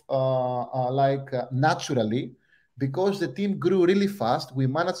of naturally, because the team grew really fast. We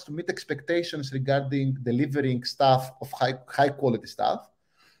managed to meet expectations regarding delivering stuff of high quality stuff.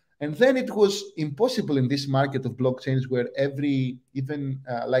 And then it was impossible in this market of blockchains where even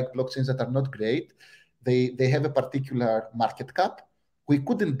like blockchains that are not great, they have a particular market cap. We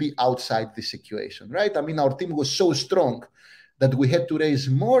couldn't be outside this situation, right? I mean, our team was so strong that we had to raise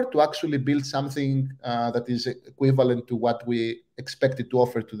more to actually build something that is equivalent to what we expected to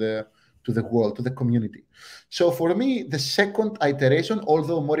offer to the world, to the community. So for me, the second iteration,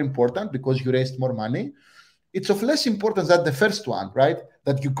 although more important because you raised more money, it's of less importance than the first one, right?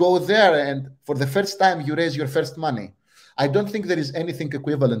 That you go there and for the first time you raise your first money. I don't think there is anything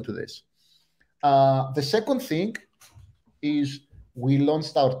equivalent to this. The second thing is we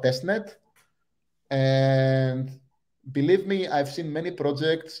launched our testnet, and believe me, I've seen many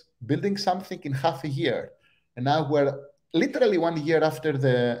projects building something in half a year, and now we're literally 1 year after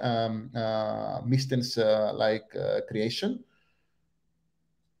the Mysten's creation.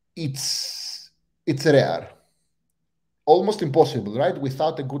 It's rare, almost impossible, right?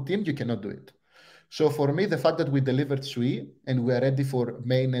 Without a good team, you cannot do it. So for me, the fact that we delivered SUI and we are ready for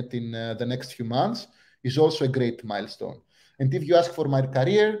mainnet in the next few months is also a great milestone. And if you ask for my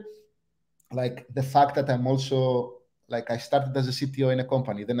career, like the fact that I'm also, like I started as a CTO in a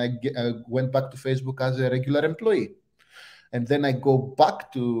company, then I went back to Facebook as a regular employee. And then I go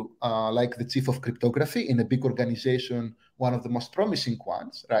back to like the chief of cryptography in a big organization, one of the most promising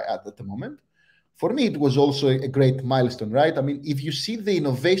ones right at the moment. For me, it was also a great milestone, right? I mean, if you see the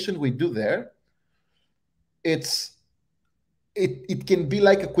innovation we do there, it can be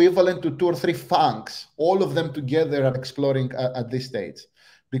like equivalent to 2 or 3 funks. All of them together are exploring at this stage,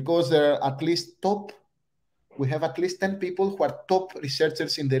 because there are at least we have at least 10 people who are top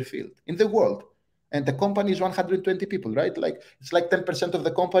researchers in their field in the world. And the company is 120 people, right? Like it's like 10% of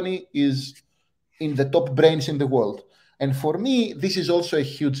the company is in the top brains in the world. And for me, this is also a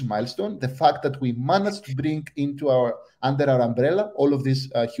huge milestone. The fact that we managed to bring under our umbrella all of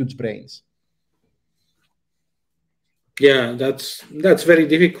these huge brains. Yeah, that's very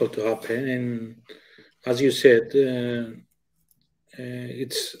difficult to happen. And as you said,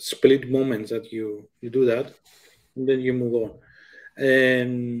 it's split moments that you do that, and then you move on.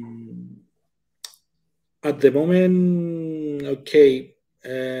 At the moment, okay,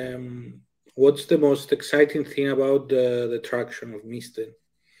 what's the most exciting thing about the traction of Mysten?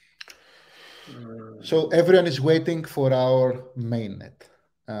 So everyone is waiting for our mainnet.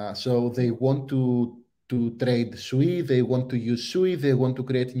 So they want to trade SUI, they want to use SUI, they want to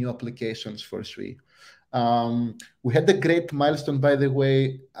create new applications for SUI. We had a great milestone, by the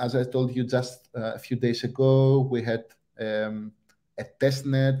way, as I told you just a few days ago. We had a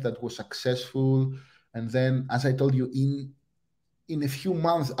testnet that was successful. And then, as I told you, in a few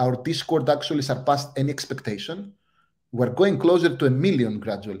months, our Discord actually surpassed any expectation. We're going closer to 1 million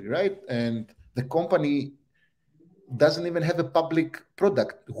gradually, right? And the company doesn't even have a public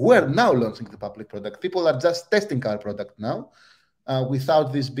product. We're now launching the public product. People are just testing our product now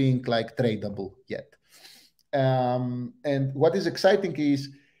without this being like tradable yet. And what is exciting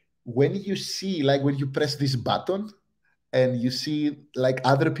is when you see, like when you press this button and you see like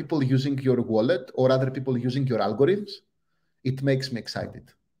other people using your wallet or other people using your algorithms, it makes me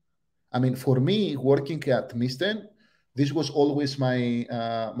excited. I mean, for me, working at Mysten, this was always my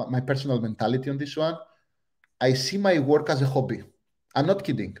personal mentality on this one. I see my work as a hobby. I'm not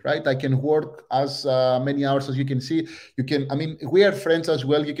kidding, right? I can work as many hours as you can see. I mean, we are friends as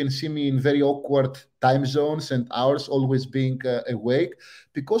well. You can see me in very awkward time zones and hours always being awake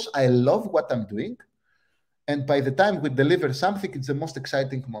because I love what I'm doing. And by the time we deliver something, it's the most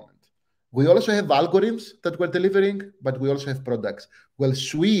exciting moment. We also have algorithms that we're delivering, but we also have products. Well,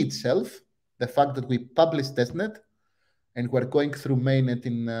 SUI itself, the fact that we publish testnet, and we're going through mainnet.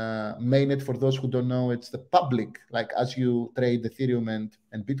 Mainnet, for those who don't know, it's the public, like as you trade Ethereum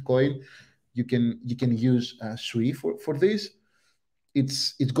and Bitcoin, you can use SUI for this.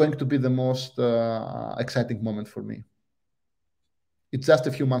 It's going to be the most exciting moment for me. It's just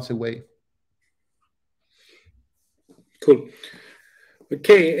a few months away. Cool.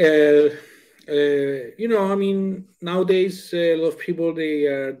 Okay. I mean, nowadays a lot of people, they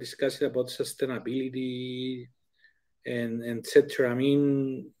are discussing about sustainability and etc. I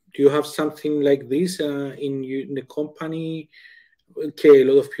mean, do you have something like this in the company? Okay, a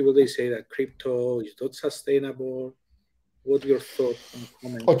lot of people, they say that crypto is not sustainable. What are your thoughts and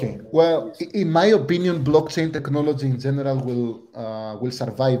comments? Okay, well, in my opinion, blockchain technology in general will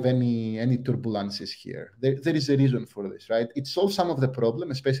survive any turbulences here. There is a reason for this, right? It solves some of the problem,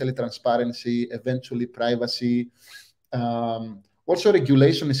 especially transparency, eventually privacy. Also,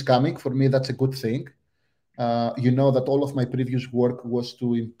 regulation is coming. For me, that's a good thing. You know that all of my previous work was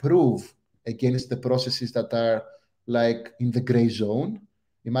to improve against the processes that are like in the gray zone.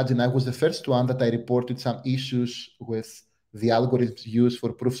 Imagine I was the first one that I reported some issues with the algorithms used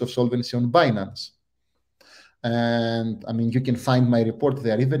for proofs of solvency on Binance. And I mean, you can find my report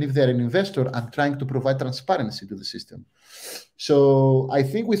there. Even if they're an investor, I'm trying to provide transparency to the system. So I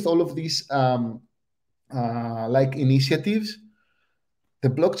think with all of these like initiatives, the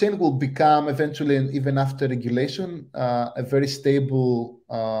blockchain will become eventually, even after regulation, a very stable,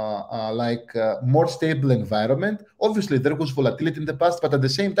 more stable environment. Obviously, there was volatility in the past, but at the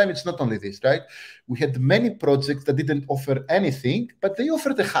same time, it's not only this, right? We had many projects that didn't offer anything, but they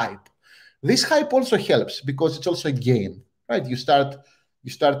offered a hype. This hype also helps because it's also a game, right? You start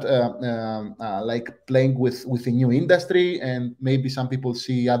like playing with a new industry, and maybe some people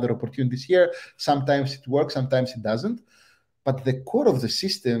see other opportunities here. Sometimes it works, sometimes it doesn't. But the core of the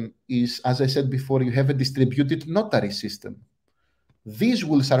system is, as I said before, you have a distributed notary system. These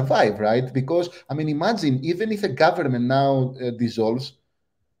will survive, right? Because, I mean, imagine, even if a government now dissolves,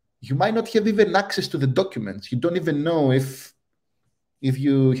 you might not have even access to the documents. You don't even know if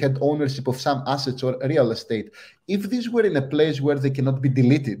you had ownership of some assets or real estate. If these were in a place where they cannot be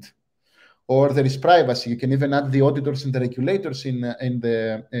deleted, or there is privacy, you can even add the auditors and the regulators in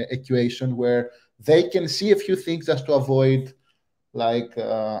the equation, where they can see a few things just to avoid like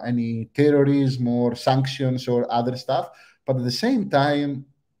any terrorism or sanctions or other stuff. But at the same time,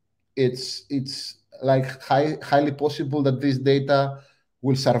 it's like highly possible that this data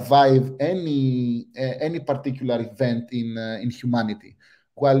will survive any particular event in humanity.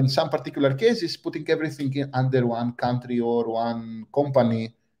 While in some particular cases, putting everything under one country or one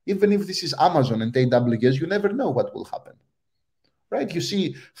company, even if this is Amazon and AWS, you never know what will happen, right? You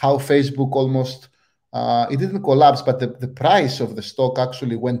see how Facebook almost, it didn't collapse, but the price of the stock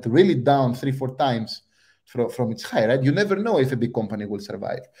actually went really down 3-4 times from its high, right? You never know if a big company will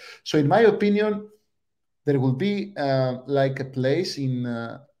survive. So in my opinion, there will be like a place in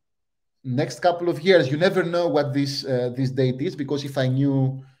next couple of years. You never know what this date is, because if I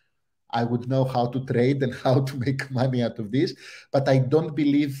knew, I would know how to trade and how to make money out of this. But I don't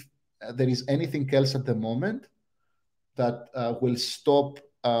believe there is anything else at the moment that will stop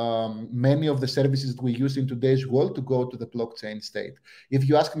many of the services that we use in today's world to go to the blockchain state. If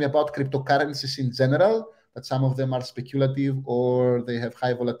you ask me about cryptocurrencies in general, that some of them are speculative or they have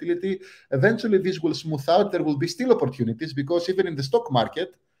high volatility, eventually this will smooth out. There will be still opportunities, because even in the stock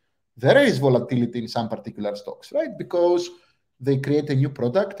market, there is volatility in some particular stocks, right? Because they create a new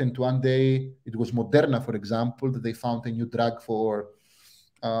product, and one day, it was Moderna, for example, that they found a new drug for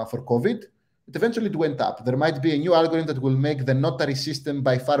COVID. It eventually went up. There might be a new algorithm that will make the notary system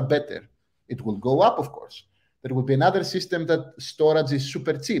by far better. It will go up, of course. There will be another system that storage is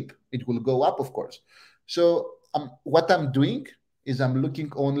super cheap. It will go up, of course. So what I'm doing is I'm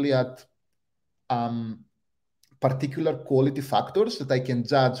looking only at particular quality factors that I can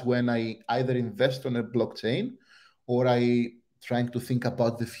judge when I either invest on a blockchain or I trying to think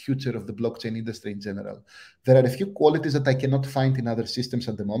about the future of the blockchain industry in general. There are a few qualities that I cannot find in other systems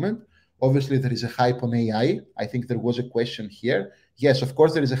at the moment. Obviously, there is a hype on AI. I think there was a question here. Yes, of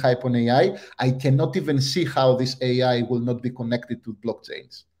course, there is a hype on AI. I cannot even see how this AI will not be connected to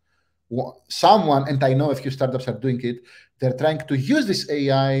blockchains. Someone, and I know a few startups are doing it, they're trying to use this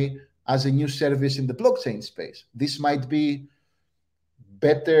AI as a new service in the blockchain space. This might be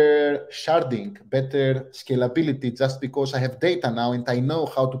better sharding, better scalability, just because I have data now and I know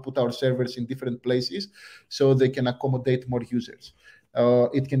how to put our servers in different places so they can accommodate more users.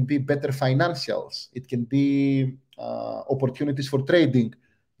 It can be better financials. It can be opportunities for trading.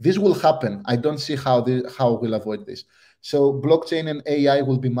 This will happen. I don't see how we'll avoid this. So blockchain and AI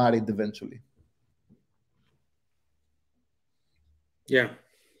will be married eventually. Yeah,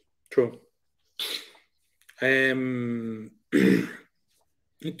 true.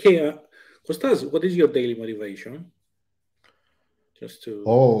 Okay, Kostas, what is your daily motivation? Just to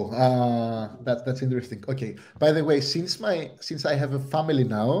that's interesting. Okay. By the way, since I have a family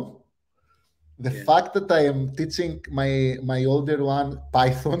now, the fact that I am teaching my older one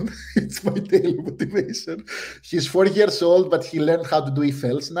Python, it's my daily motivation. He's 4 years old, but he learned how to do if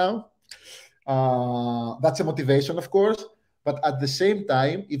else now. That's a motivation, of course. But at the same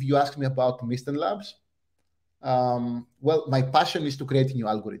time, if you ask me about Mysten Labs, well, my passion is to create new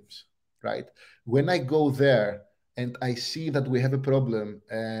algorithms, right? When I go there and I see that we have a problem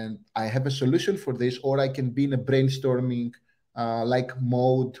and I have a solution for this, or I can be in a brainstorming like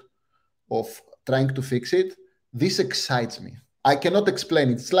mode of trying to fix it, this excites me. I cannot explain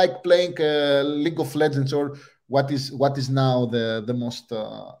it. It's like playing League of Legends, or what is now the most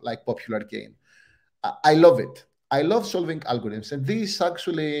like popular game. I love it. I love solving algorithms, and this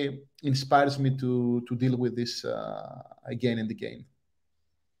actually inspires me to deal with this again and again.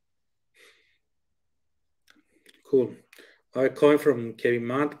 Cool. Coming from Kevin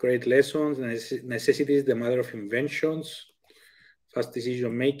Matt, great lessons, necessity is the mother of inventions, fast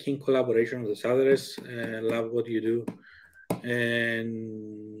decision making, collaboration with others. Love what you do.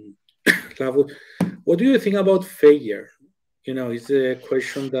 And what do you think about failure? It's a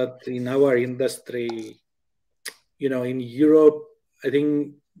question that in our industry, in Europe, I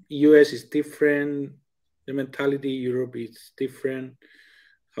think US is different. The mentality Europe is different.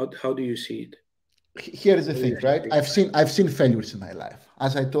 How do you see it? Here is the thing, right? I've seen failures in my life.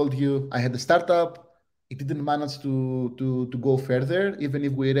 As I told you, I had a startup. It didn't manage to go further, even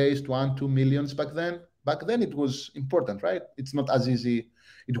if we raised 1-2 millions back then. Back then, it was important, right? It's not as easy.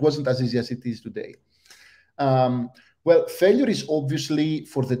 It wasn't as easy as it is today. Well, failure is obviously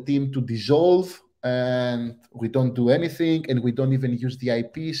for the team to dissolve, and we don't do anything, and we don't even use the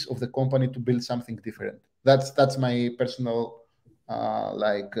IPs of the company to build something different. That's my personal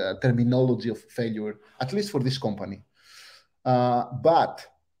terminology of failure, at least for this company. But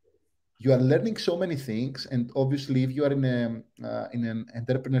you are learning so many things, and obviously, if you are in an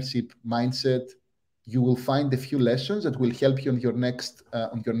entrepreneurship mindset, you will find a few lessons that will help you on your next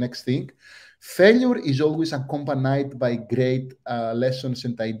thing. Failure is always accompanied by great lessons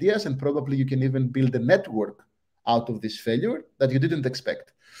and ideas, and probably you can even build a network out of this failure that you didn't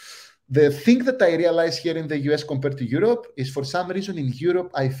expect. The thing that I realized here in the US compared to Europe is, for some reason in Europe,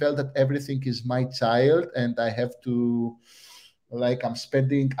 I felt that everything is my child and I have to, I'm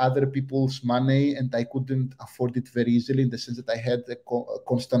spending other people's money, and I couldn't afford it very easily, in the sense that I had a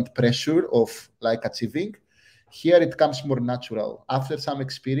constant pressure of achieving. Here it comes more natural. After some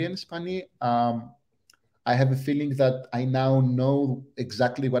experience, Pani, I have a feeling that I now know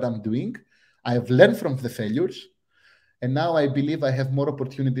exactly what I'm doing. I have learned from the failures. And now I believe I have more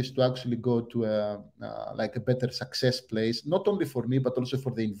opportunities to actually go to a better success place, not only for me, but also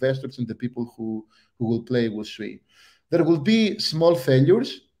for the investors and the people who will play with Sui. There will be small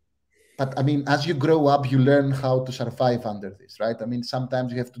failures, but I mean, as you grow up, you learn how to survive under this, right? I mean,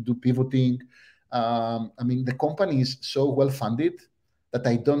 sometimes you have to do pivoting. I mean, the company is so well funded that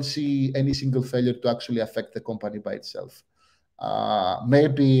I don't see any single failure to actually affect the company by itself.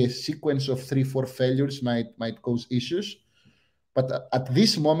 Maybe a sequence of 3-4 failures might cause issues, but at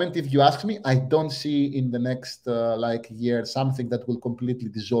this moment, if you ask me, I don't see in the next year something that will completely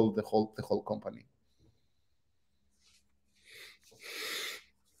dissolve the whole company.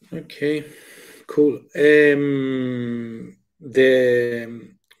 Okay, cool.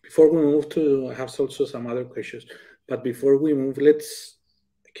 Before we move to, I have also some other questions, but before we move,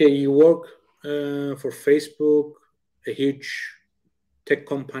 you work for Facebook, a huge tech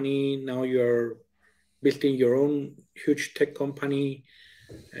company. Now you're building your own huge tech company.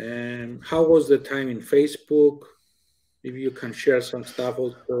 How was the time in Facebook? If you can share some stuff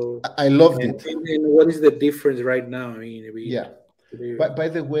also. I loved it. And what is the difference right now? I mean, By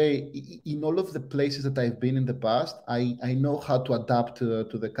the way, in all of the places that I've been in the past, I know how to adapt to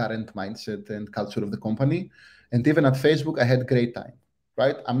the current mindset and culture of the company. And even at Facebook, I had great time,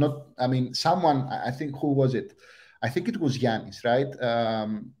 right? Someone, I think, who was it? I think it was Yanis, right?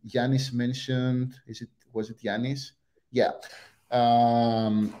 Yanis mentioned, was it Yanis? Yeah.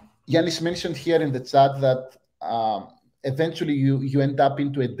 Yanis mentioned here in the chat that eventually you end up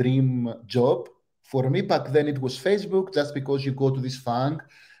into a dream job. For me, back then, it was Facebook, just because you go to this fund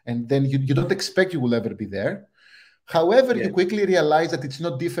and then you don't expect you will ever be there. However, you quickly realize that it's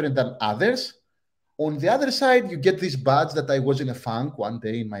not different than others. On the other side, you get this badge that I was in a fund one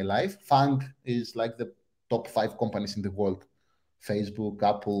day in my life. Fund is like the top 5 companies in the world: Facebook,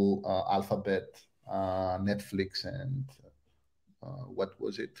 Apple, Alphabet, Netflix, and what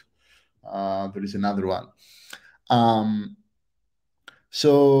was it? There is another one.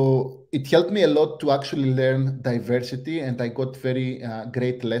 So it helped me a lot to actually learn diversity, and I got very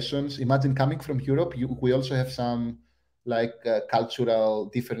great lessons. Imagine coming from Europe, we also have some cultural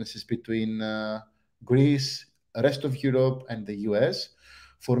differences between Greece, rest of Europe, and the US.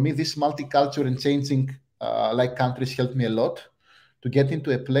 For me, this multicultural and changing countries helped me a lot to get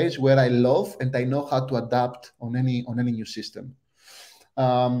into a place where I love and I know how to adapt on any new system.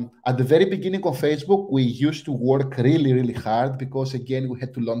 At the very beginning of Facebook, we used to work really, really hard because, again, we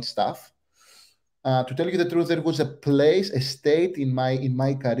had to launch stuff. To tell you the truth, there was a state in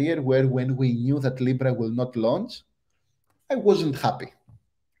my career where, when we knew that Libra will not launch, I wasn't happy,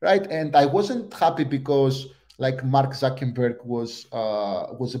 right? And I wasn't happy because Mark Zuckerberg was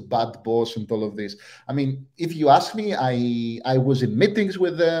a bad boss and all of this. I mean, if you ask me, I was in meetings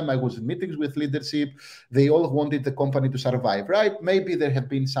with them. I was in meetings with leadership. They all wanted the company to survive, right? Maybe there have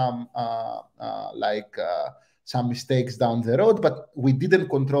been some mistakes down the road, but we didn't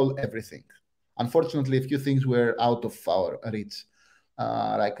control everything. Unfortunately, a few things were out of our reach,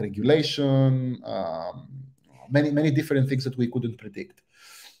 like regulation, many different things that we couldn't predict.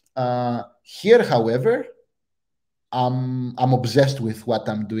 Here, however, I'm obsessed with what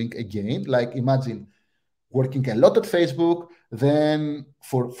I'm doing again. Like, imagine working a lot at Facebook, then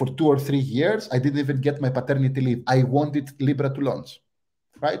for 2 or 3 years, I didn't even get my paternity leave. I wanted Libra to launch,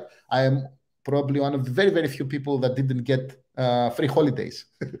 right? I am probably one of the very, very few people that didn't get free holidays.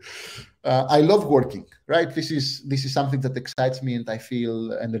 I love working, right? This is something that excites me, and I feel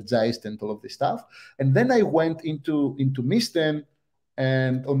energized and all of this stuff. And then I went into Mysten,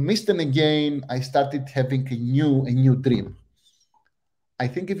 and on Mysten again, I started having a new dream. I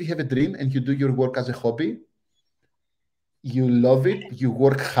think if you have a dream and you do your work as a hobby, you love it, you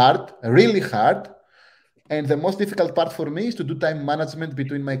work hard, really hard. And the most difficult part for me is to do time management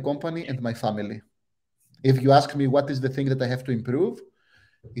between my company and my family. If you ask me what is the thing that I have to improve,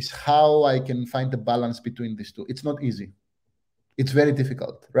 is how I can find the balance between these two. It's not easy. It's very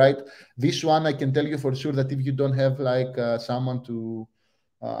difficult, right? This one, I can tell you for sure that if you don't have like someone to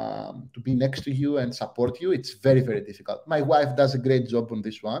be next to you and support you, it's very, very difficult. My wife does a great job on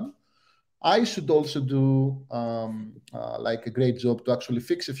this one. I should also do like a great job to actually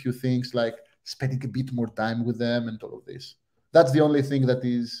fix a few things, like spending a bit more time with them and all of this. That's the only thing that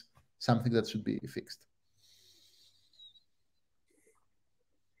is something that should be fixed.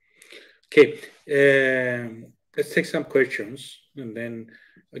 Okay, let's take some questions, and then,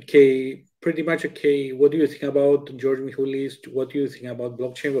 pretty much, what do you think about George Michoulis? What do you think about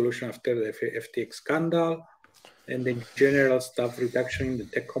blockchain evolution after the FTX scandal? And the general staff reduction in the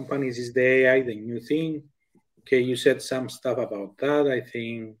tech companies, is the AI the new thing? Okay, you said some stuff about that. I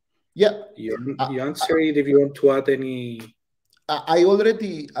think you answered it. If you want to add any, I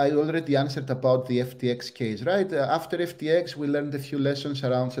already answered about the FTX case, right? After FTX, we learned a few lessons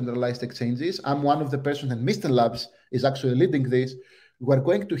around centralized exchanges. I'm one of the persons, and Mysten Labs is actually leading this. We're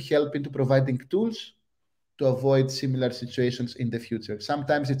going to help into providing tools to avoid similar situations in the future.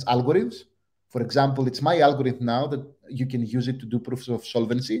 Sometimes it's algorithms. For example, it's my algorithm now that you can use it to do proofs of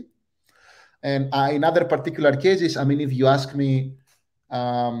solvency. And in other particular cases, I mean, if you ask me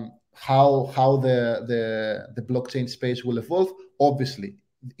how the blockchain space will evolve, obviously,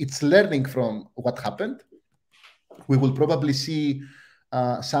 it's learning from what happened. We will probably see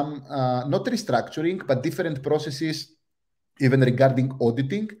some, not restructuring, but different processes, even regarding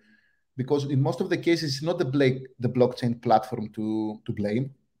auditing, because in most of the cases, it's not the blockchain platform to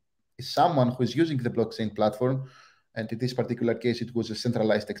blame. Is someone who is using the blockchain platform, and in this particular case, it was a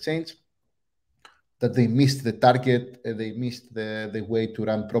centralized exchange, that they missed the target, they missed the way to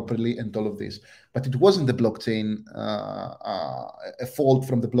run properly and all of this. But it wasn't the blockchain, a fault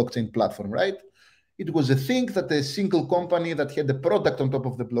from the blockchain platform, right? It was a thing that a single company that had a product on top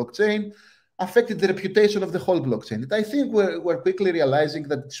of the blockchain affected the reputation of the whole blockchain. And I think we're quickly realizing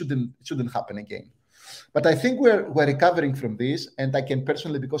that it shouldn't happen again. But I think we're recovering from this, and I can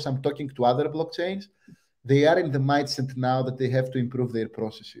personally, because I'm talking to other blockchains, they are in the mindset now that they have to improve their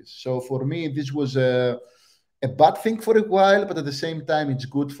processes. So for me, this was a bad thing for a while, but at the same time, it's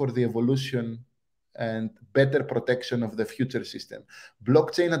good for the evolution and better protection of the future system.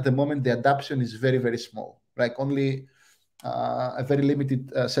 Blockchain at the moment, the adoption is very, very small. Like only a very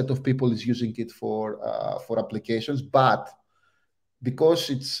limited set of people is using it for applications, but because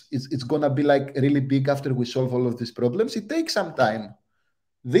it's gonna be like really big after we solve all of these problems, it takes some time.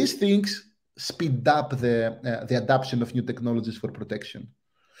 These things speed up the adoption of new technologies for protection.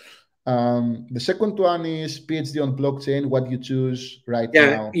 The second one is PhD on blockchain. What do you choose right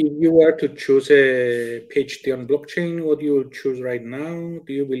now? If you were to choose a PhD on blockchain, what do you choose right now?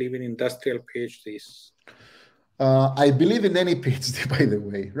 Do you believe in industrial PhDs? I believe in any PhD, by the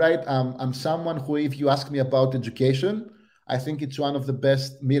way, right? I'm someone who, if you ask me about education, I think it's one of the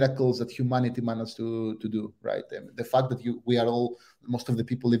best miracles that humanity managed to do, right? And the fact that we are all, most of the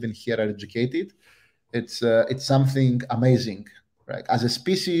people even here are educated, it's something amazing, right? As a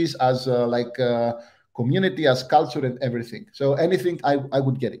species, as community, as culture, and everything. So anything, I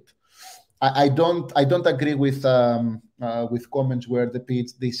would get it. I don't agree with comments where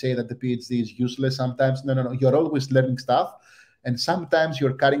they say that the PhD is useless sometimes. No. You're always learning stuff, and sometimes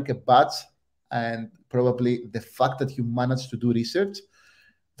you're carrying a badge, and probably the fact that you manage to do research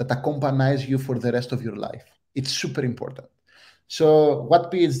that accompanies you for the rest of your life. It's super important. So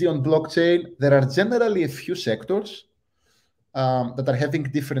what PhD on blockchain? There are generally a few sectors that are having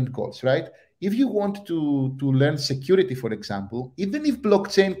different goals, right? If you want to learn security, for example, even if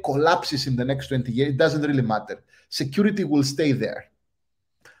blockchain collapses in the next 20 years, it doesn't really matter. Security will stay there.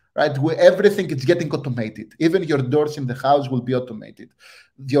 right? Where everything is getting automated. Even your doors in the house will be automated.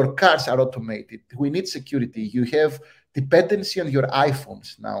 Your cars are automated. We need security. You have dependency on your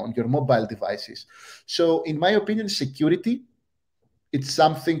iPhones now, on your mobile devices. So in my opinion, security, it's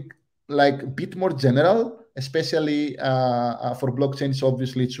something like a bit more general, especially for blockchains.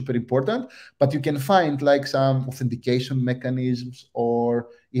 Obviously, it's super important, but you can find like some authentication mechanisms or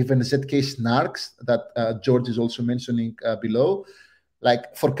even ZK snarks that George is also mentioning below.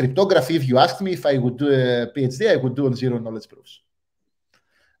 Like for cryptography, if you asked me if I would do a PhD, I would do on zero knowledge proofs.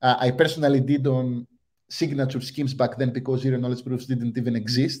 I personally did on signature schemes back then because zero knowledge proofs didn't even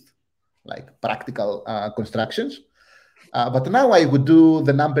exist, like practical constructions. But now I would do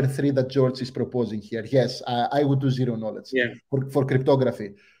the number 3 that George is proposing here. Yes, I would do zero knowledge for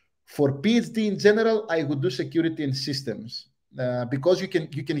cryptography. For PhD in general, I would do security and systems because you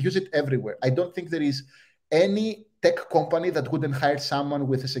can use it everywhere. I don't think there is any tech company that wouldn't hire someone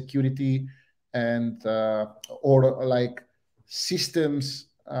with a security and or like systems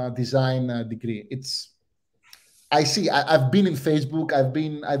design degree. I've been in Facebook.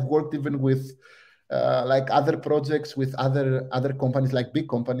 I've worked even with like other projects with other companies, like big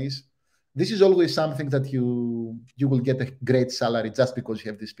companies. This is always something that you will get a great salary just because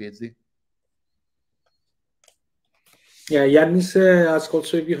you have this PhD. Yeah, Yannis asked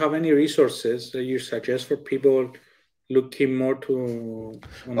also if you have any resources that you suggest for people looking more on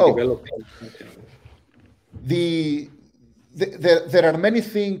developing. There are many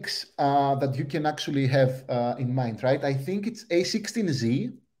things that you can actually have in mind, right? I think it's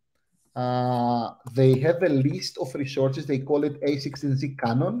A16Z. They have a list of resources. They call it A16Z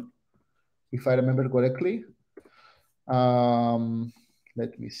Canon, if I remember correctly.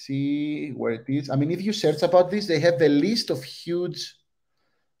 Let me see where it is. I mean, if you search about this, they have a list of huge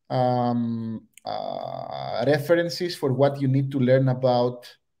references for what you need to learn about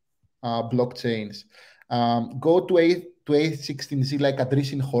blockchains. Go to A16Z, like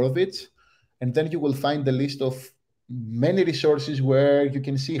Andreessen Horowitz, and then you will find the list of many resources where you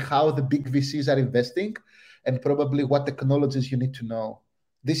can see how the big VCs are investing and probably what technologies you need to know.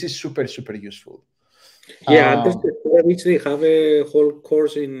 This is super, super useful. Yeah, which they have a whole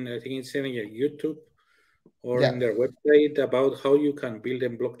course in, I think it's in YouTube or in their website about how you can build a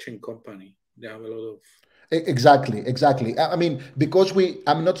blockchain company. They have a lot of... Exactly. I mean, because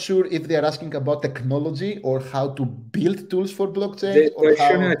I'm not sure if they are asking about technology or how to build tools for blockchain. The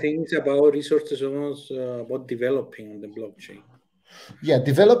question, I think, is about resources, almost about developing on the blockchain. Yeah,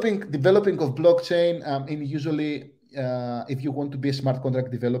 developing of blockchain. Usually, if you want to be a smart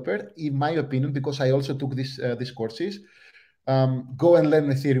contract developer, in my opinion, because I also took these courses, go and learn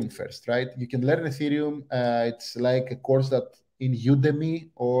Ethereum first, right? You can learn Ethereum. It's like a course that in Udemy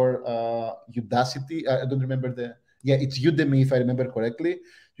or Udacity. I don't remember it's Udemy if I remember correctly.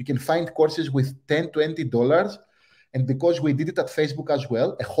 You can find courses with $10, $20. And because we did it at Facebook as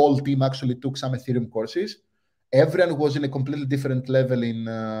well, a whole team actually took some Ethereum courses. Everyone was in a completely different level in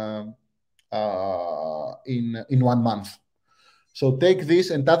 1 month. So take this,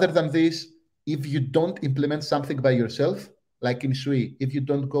 and other than this, if you don't implement something by yourself, like in Sui, if you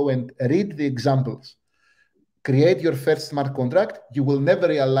don't go and read the examples, create your first smart contract, you will never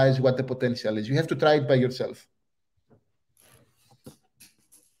realize what the potential is. You have to try it by yourself.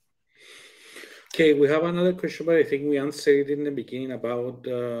 Okay, we have another question, but I think we answered it in the beginning about,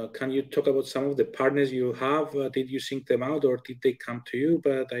 can you talk about some of the partners you have? Did you sync them out or did they come to you?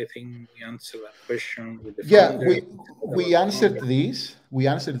 But I think we answered that question with the founder. We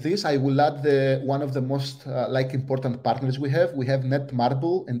answered this. I will add one of the most important partners we have. We have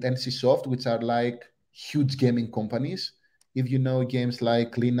Netmarble and NCSoft, which are like huge gaming companies. If you know games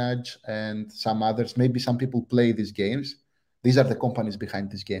like Lineage and some others, maybe some people play these games. These are the companies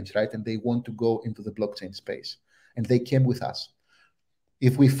behind these games, right? And they want to go into the blockchain space. And they came with us.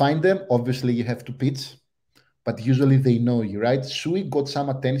 If we find them, obviously you have to pitch, but usually they know you, right? Sui got some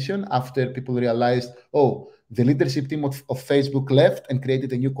attention after people realized, the leadership team of Facebook left and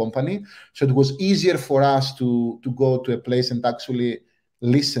created a new company. So it was easier for us to go to a place and actually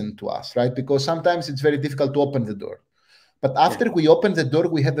listen to us, right? Because sometimes it's very difficult to open the door. But after we opened the door,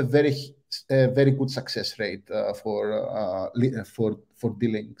 we had a very good success rate for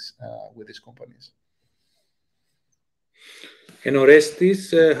dealings with these companies. And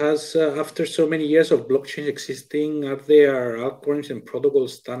Orestes has, after so many years of blockchain existing, are there altcoins and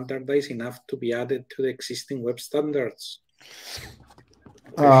protocols standardized enough to be added to the existing web standards?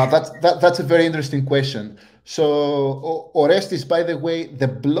 That's a very interesting question. So Orestes, by the way, the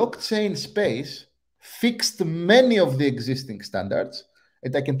blockchain space fixed many of the existing standards.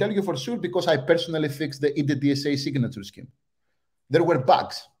 And I can tell you for sure because I personally fixed the EDDSA signature scheme. There were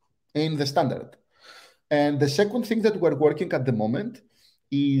bugs. in the standard. And the second thing that we're working at the moment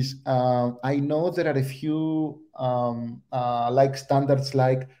is I know there are a few like standards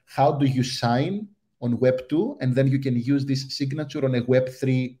like how do you sign on Web 2, and then you can use this signature on a Web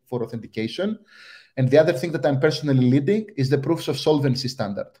 3 for authentication. And the other thing that I'm personally leading is the proofs of solvency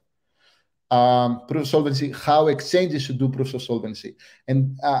standard. Proof of solvency, how exchanges should do proofs of solvency.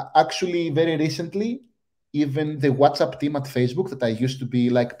 And actually, very recently, even the WhatsApp team at Facebook that I used to be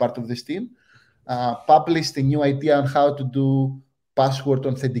like part of this team, published a new idea on how to do password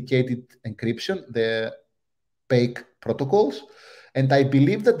authenticated encryption, the PAIC protocols. And I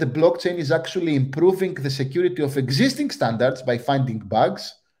believe that the blockchain is actually improving the security of existing standards by finding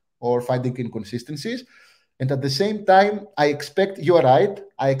bugs or finding inconsistencies. And at the same time, I expect, you're right,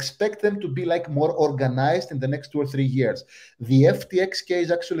 I expect them to be like more organized in the next 2 or 3 years. The FTX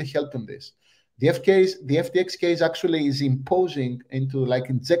case actually helped on this. The FTX case actually is imposing into, like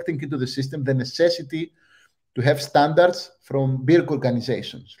injecting into the system the necessity to have standards from big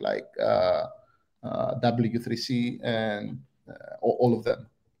organizations like W3C and all of them.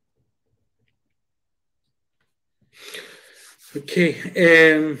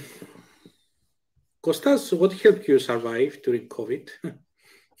 Okay. Kostas, what helped you survive during COVID?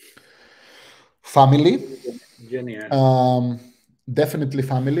 Family. Yeah. Definitely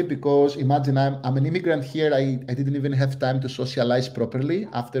family, because imagine I'm an immigrant here. I didn't even have time to socialize properly.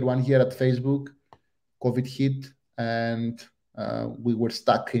 After 1 year at Facebook, COVID hit, and we were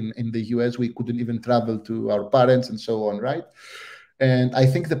stuck in the US. We couldn't even travel to our parents and so on, right? And I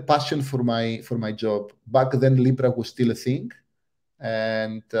think the passion for my job, back then Libra was still a thing,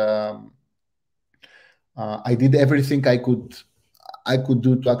 and I did everything I could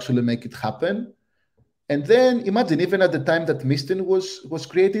do to actually make it happen. And then imagine, even at the time that Mysten was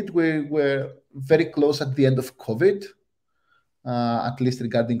created, we were very close at the end of COVID, at least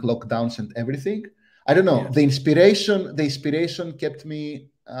regarding lockdowns and everything. I don't know. Yeah. The inspiration kept me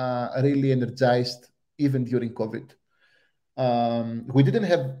really energized even during COVID. We didn't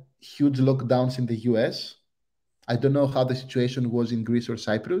have huge lockdowns in the US. I don't know how the situation was in Greece or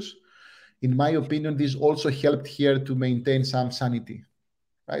Cyprus. In my opinion, this also helped here to maintain some sanity,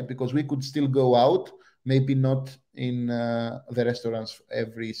 right? Because we could still go out, maybe not in the restaurants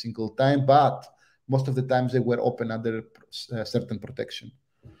every single time, but most of the times they were open under certain protection.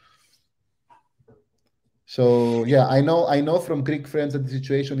 So yeah, I know from Greek friends that the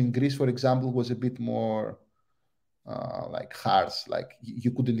situation in Greece, for example, was a bit more like harsh. Like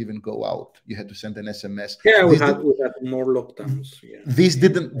you couldn't even go out; you had to send an SMS. Yeah, we had more lockdowns. Yeah. This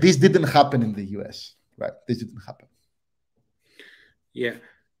didn't happen in the US, right? This didn't happen. Yeah.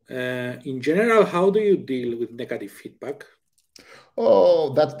 In general, how do you deal with negative feedback?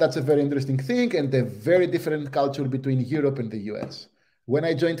 Oh, that's a very interesting thing, and a very different culture between Europe and the US. When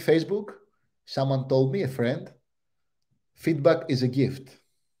I joined Facebook, someone told me, a friend, feedback is a gift,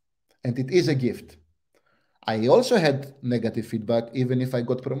 and it is a gift. I also had negative feedback, even if I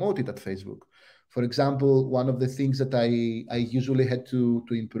got promoted at Facebook. For example, one of the things that I usually had to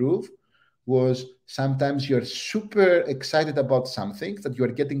improve was sometimes you're super excited about something that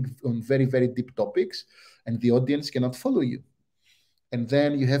you're getting on very, very deep topics, and the audience cannot follow you. And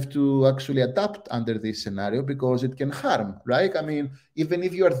then you have to actually adapt under this scenario because it can harm, right? I mean, even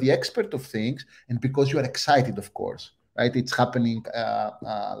if you are the expert of things, and because you are excited, of course, right? It's happening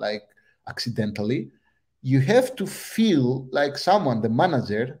like accidentally. You have to feel like someone, the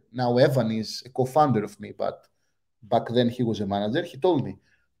manager. Now Evan is a co-founder of me, but back then he was a manager. He told me,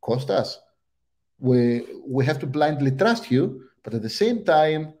 Kostas, we have to blindly trust you, but at the same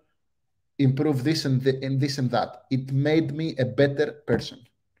time, improve this and this and that. It made me a better person.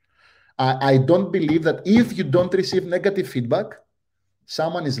 I don't believe that if you don't receive negative feedback,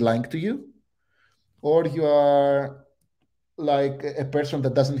 someone is lying to you, or you are like a person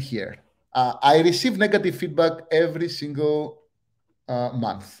that doesn't hear. I receive negative feedback every single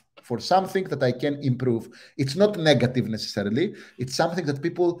month for something that I can improve. It's not negative necessarily. It's something that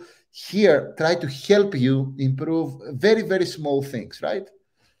people here try to help you improve very, very small things, right?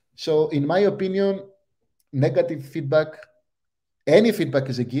 So in my opinion, negative feedback, any feedback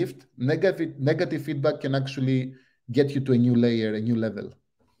is a gift. Negative feedback can actually get you to a new layer, a new level.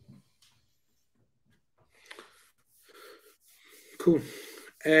 Cool.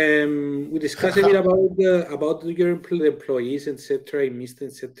 We discussed a bit about your employees, etc., Mysten,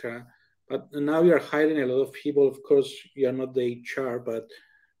 etc. But now you are hiring a lot of people. Of course, you are not the HR, but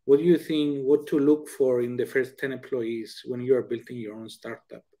what do you think, what to look for in the first 10 employees when you are building your own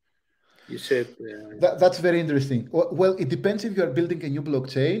startup? You said... That's very interesting. Well, it depends if you are building a new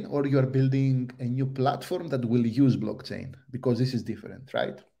blockchain or you are building a new platform that will use blockchain, because this is different,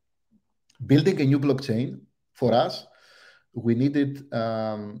 right? building a new blockchain for us, we needed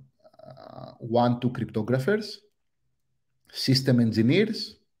 1, 2 cryptographers, system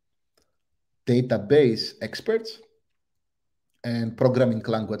engineers, database experts, and programming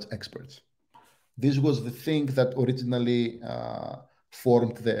language experts. This was the thing that originally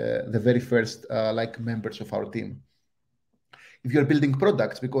formed the very first members of our team. If you're building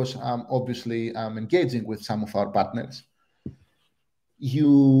products, because obviously I'm engaging with some of our partners,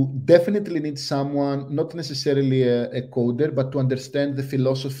 you definitely need someone, not necessarily a coder, but to understand the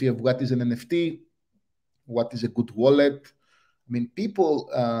philosophy of what is an NFT, what is a good wallet. I mean, people,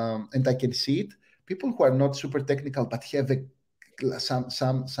 and I can see it, people who are not super technical but have some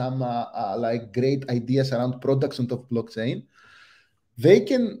great ideas around products on top of blockchain, they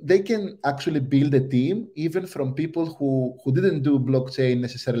can actually build a team even from people who didn't do blockchain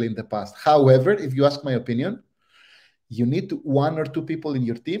necessarily in the past. However, if you ask my opinion, you need 1 or 2 people in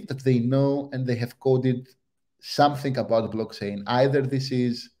your team that they know and they have coded something about blockchain. Either this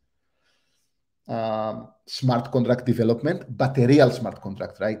is smart contract development, but a real smart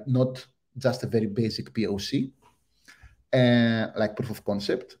contract, right? Not just a very basic POC, like proof of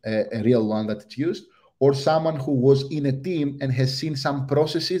concept, a real one that it's used, or someone who was in a team and has seen some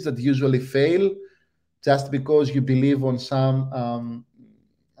processes that usually fail just because you believe on some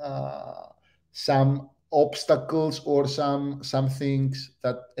obstacles or some things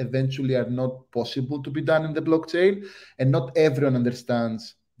that eventually are not possible to be done in the blockchain, and not everyone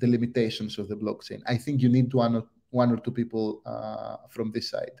understands the limitations of the blockchain. I think you need 1 or 2 people from this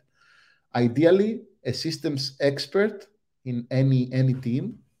side. Ideally, a systems expert in any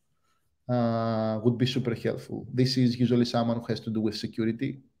team would be super helpful. This is usually someone who has to do with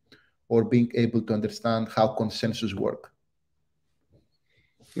security or being able to understand how consensus work.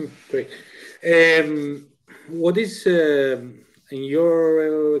 Great. What is, in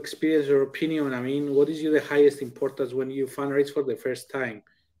your experience or opinion, I mean, what is the highest importance when you fundraise for the first time?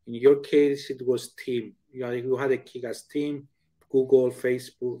 In your case, it was team. You had a kick-ass team, Google,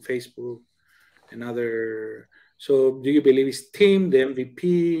 Facebook, and other. So do you believe it's team, the MVP,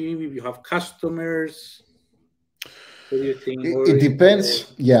 you have customers? What do you think? It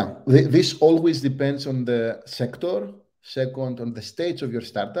depends. Yeah, this always depends on the sector. Second, on the stage of your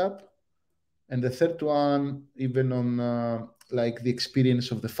startup. And the third one, even on the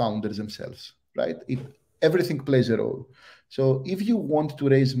experience of the founders themselves, right? Everything plays a role. So if you want to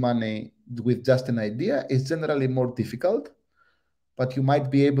raise money with just an idea, it's generally more difficult. But you might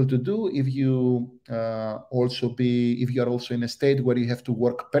be able to do if you are also in a state where you have to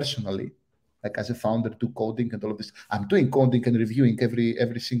work personally, like as a founder, do coding and all of this. I'm doing coding and reviewing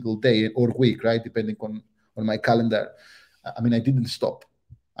every single day or week, right? Depending on my calendar. I mean, I didn't stop.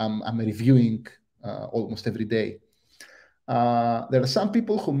 I'm reviewing almost every day. There are some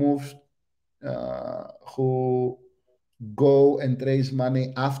people who go and raise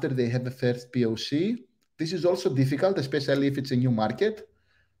money after they have a first POC. This is also difficult, especially if it's a new market.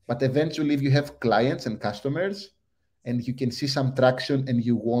 But eventually, if you have clients and customers, and you can see some traction, and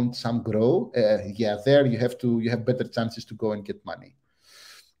you want some grow, there you have better chances to go and get money.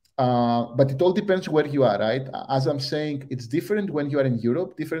 But it all depends where you are, right? As I'm saying, it's different when you are in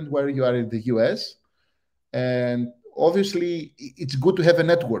Europe, different where you are in the US. And obviously, it's good to have a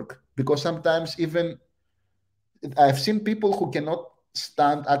network, because sometimes even I've seen people who cannot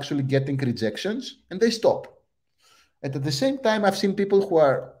stand actually getting rejections and they stop. And at the same time, I've seen people who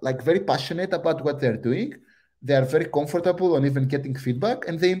are very passionate about what they're doing. They are very comfortable on even getting feedback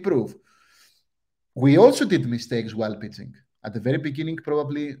and they improve. We also did mistakes while pitching. At the very beginning,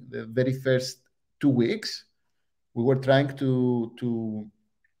 probably the very first 2 weeks, we were trying to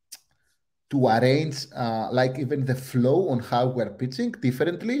arrange even the flow on how we're pitching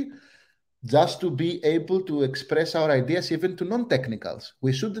differently, just to be able to express our ideas even to non-technicals.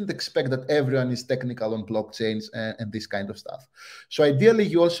 We shouldn't expect that everyone is technical on blockchains and this kind of stuff. So ideally,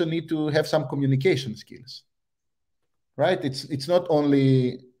 you also need to have some communication skills, right? It's not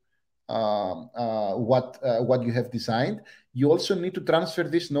only what you have designed. You also need to transfer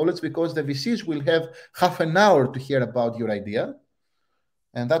this knowledge, because the VCs will have half an hour to hear about your idea,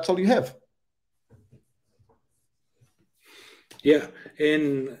 and that's all you have. Yeah,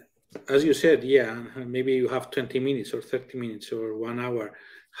 and as you said, maybe you have 20 minutes or 30 minutes or 1 hour.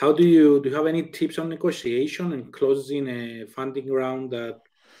 How do you have any tips on negotiation and closing a funding round that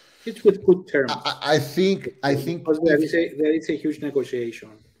it's with good terms? I think because there is a huge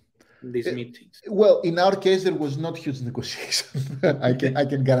negotiation in these meetings. Well, in our case, there was not huge negotiation. I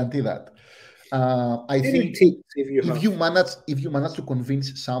can guarantee that. I think if you manage to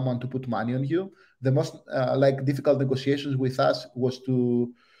convince someone to put money on you, the most difficult negotiations with us was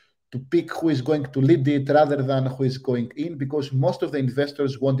to to pick who is going to lead it rather than who is going in, because most of the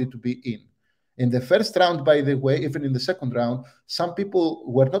investors wanted to be in. In the first round, by the way, even in the second round, some people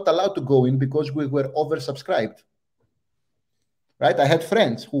were not allowed to go in because we were oversubscribed. Right? I had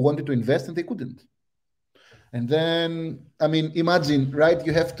friends who wanted to invest and they couldn't. And then, I mean, imagine, right?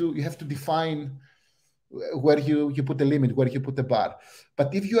 You have to define where you put a limit, where you put a bar.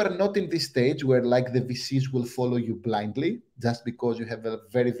 But if you are not in this stage where like the VCs will follow you blindly just because you have a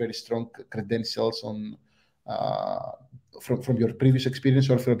very, very strong credentials on from your previous experience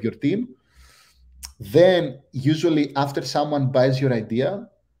or from your team, then usually after someone buys your idea,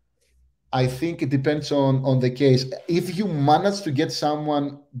 I think it depends on the case. If you manage to get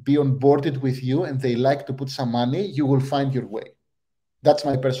someone be onboarded with you and they like to put some money, you will find your way. That's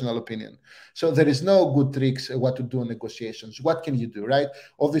my personal opinion. So there is no good tricks what to do in negotiations. What can you do, right?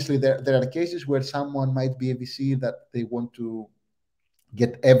 Obviously, there are cases where someone might be a VC that they want to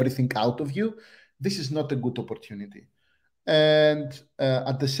get everything out of you. This is not a good opportunity. And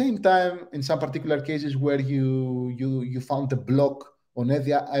at the same time, in some particular cases where you found a block on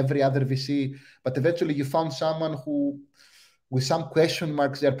every other VC, but eventually you found someone who, with some question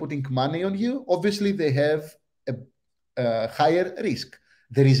marks, they're putting money on you. Obviously, they have a higher risk.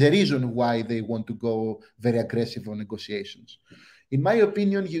 There is a reason why they want to go very aggressive on negotiations. In my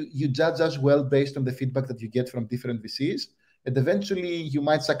opinion, you judge as well based on the feedback that you get from different VCs, and eventually you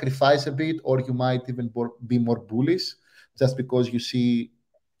might sacrifice a bit, or you might even be more bullish just because you see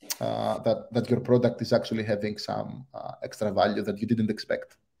that your product is actually having some extra value that you didn't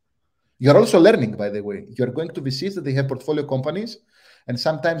expect. You're also learning, by the way. You're going to VCs that they have portfolio companies, and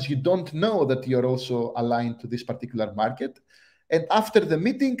sometimes you don't know that you're also aligned to this particular market. And after the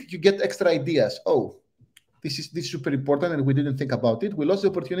meeting, you get extra ideas. Oh, this is super important, and we didn't think about it. We lost the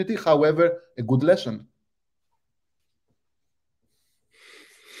opportunity. However, a good lesson.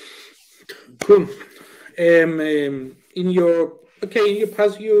 Cool. In your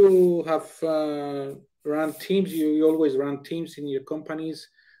past, you have run teams. You always run teams in your companies.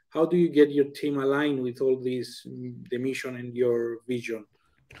 How do you get your team aligned with all these, the mission and your vision?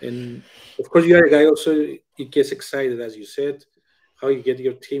 And of course, you are a guy also, it gets excited, as you said. How you get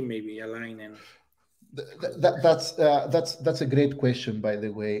your team maybe aligned? And that's a great question, by the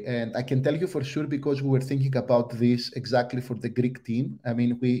way, and I can tell you for sure because we were thinking about this exactly for the Greek team. I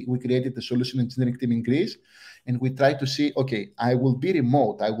mean, we created the solution engineering team in Greece, and we tried to see, okay, I will be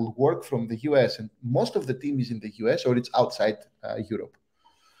remote, I will work from the US, and most of the team is in the US or it's outside Europe.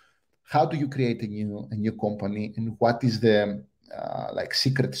 How do you create a new company, and what is the like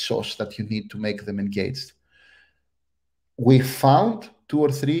secret sauce that you need to make them engaged? We found 2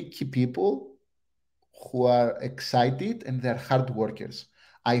 or 3 key people who are excited and they're hard workers.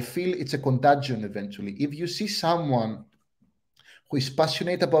 I feel it's a contagion eventually. If you see someone who is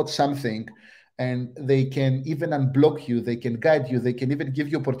passionate about something and they can even unblock you, they can guide you, they can even give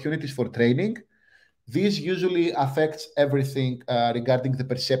you opportunities for training, this usually affects everything regarding the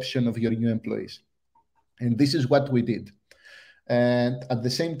perception of your new employees. And this is what we did. And at the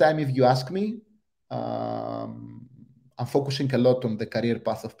same time, if you ask me, I'm focusing a lot on the career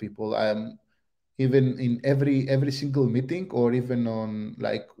path of people. I'm even in every single meeting, or even on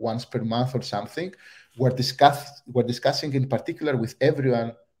like once per month or something, we're discussing in particular with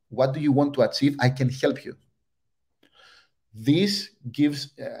everyone, what do you want to achieve? I can help you. This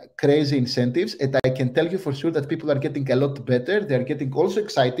gives crazy incentives, and I can tell you for sure that people are getting a lot better. They're getting also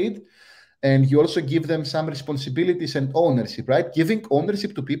excited, and you also give them some responsibilities and ownership, right? Giving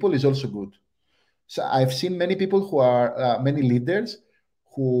ownership to people is also good. So I've seen many people who are many leaders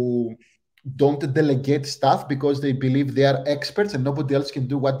who don't delegate stuff because they believe they are experts and nobody else can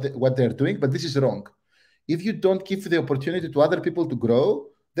do what they're doing. But this is wrong. If you don't give the opportunity to other people to grow,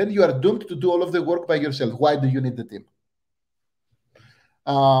 then you are doomed to do all of the work by yourself. Why do you need the team?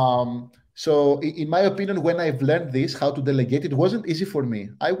 So in my opinion, when I've learned this, how to delegate, it wasn't easy for me.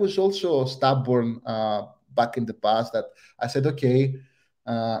 I was also stubborn back in the past, that I said, okay,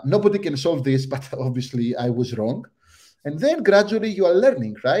 nobody can solve this, but obviously I was wrong. And then gradually you are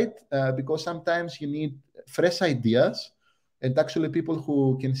learning, right? Because sometimes you need fresh ideas and actually people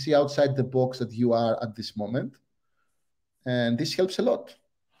who can see outside the box that you are at this moment. And this helps a lot.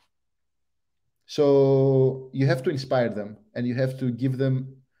 So you have to inspire them, and you have to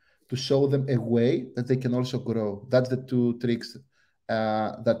to show them a way that they can also grow. That's the 2 tricks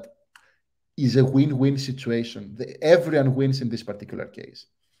that is a win-win situation. Everyone wins in this particular case.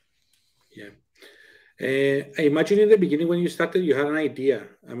 Yeah. I imagine in the beginning when you started, you had an idea.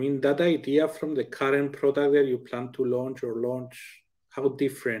 I mean, that idea from the current product that you plan to launch, how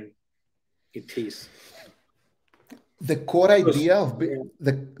different it is? The core idea of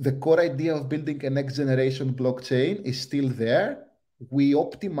the core idea of building a next generation blockchain is still there. We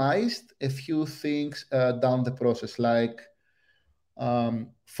optimized a few things down the process, like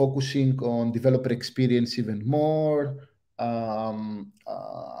focusing on developer experience even more.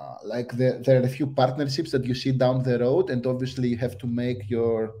 Like there are a few partnerships that you see down the road, and obviously you have to make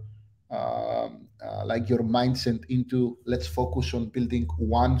your like your mindset into, let's focus on building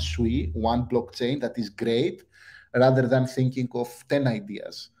one SWI, one blockchain that is great, rather than thinking of 10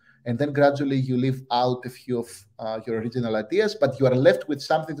 ideas. And then gradually you leave out a few of your original ideas, but you are left with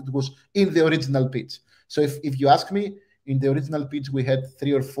something that was in the original pitch. So if you ask me, in the original pitch, we had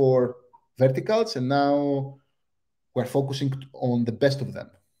 3 or 4 verticals, and now we're focusing on the best of them.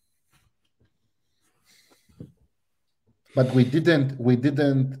 But we didn't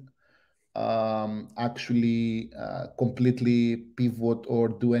actually completely pivot or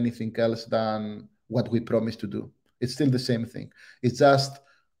do anything else than what we promised to do. It's still the same thing. It's just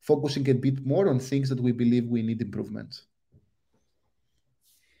focusing a bit more on things that we believe we need improvements.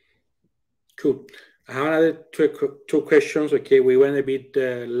 Cool. I have another two questions. Okay, we went a bit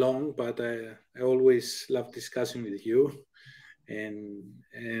long, but I always love discussing with you,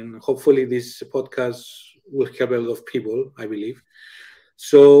 and hopefully this podcast will help a lot of people, I believe.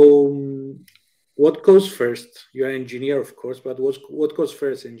 So, what goes first? You're an engineer, of course, but what goes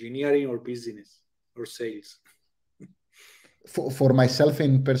first, engineering or business or sales? For myself,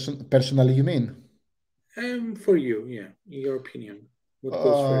 personally, you mean? For you, yeah, in your opinion, what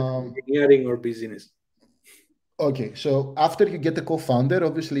goes first, engineering or business? Okay, so after you get a co-founder,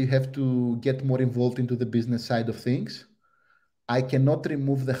 obviously you have to get more involved into the business side of things. I cannot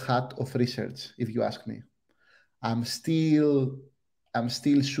remove the hat of research, if you ask me. I'm still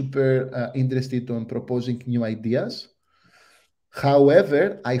super interested on proposing new ideas.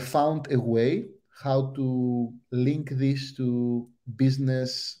 However, I found a way how to link this to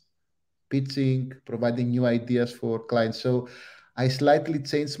business pitching, providing new ideas for clients. So I slightly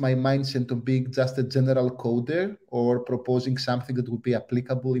changed my mindset to being just a general coder or proposing something that would be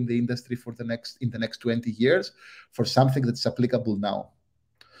applicable in the industry for the next 20 years for something that's applicable now.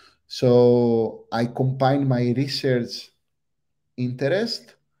 So I combine my research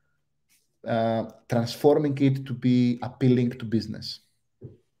interest, transforming it to be appealing to business.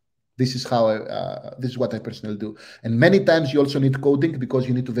 This is how this is what I personally do. And many times you also need coding because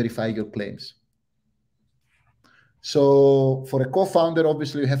you need to verify your claims. So for a co-founder,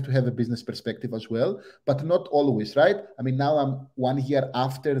 obviously you have to have a business perspective as well, but not always, right? I mean, now I'm 1 year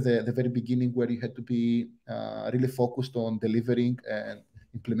after the very beginning where you had to be really focused on delivering and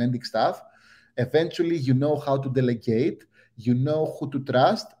implementing stuff. Eventually, you know how to delegate, you know who to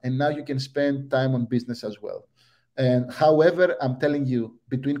trust, and now you can spend time on business as well. And however, I'm telling you,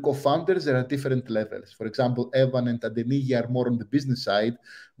 between co-founders, there are different levels. For example, Evan and Tadeni are more on the business side,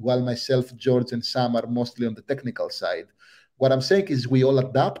 while myself, George, and Sam are mostly on the technical side. What I'm saying is we all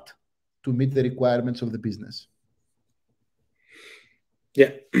adapt to meet the requirements of the business.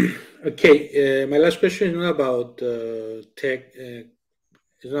 Yeah. Okay. My last question is not about tech.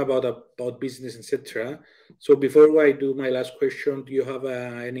 It's not about business, etc. So before I do my last question, do you have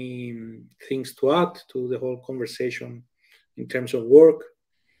any things to add to the whole conversation in terms of work?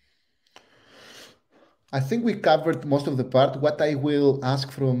 I think we covered most of the part. What I will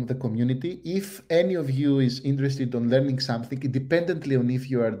ask from the community, if any of you is interested on learning something, independently on if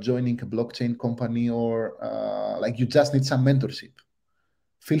you are joining a blockchain company or like you just need some mentorship,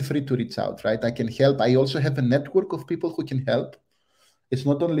 feel free to reach out, right? I can help. I also have a network of people who can help. It's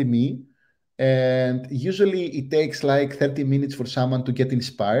not only me. And usually it takes like 30 minutes for someone to get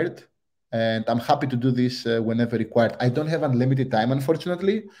inspired. And I'm happy to do this whenever required. I don't have unlimited time,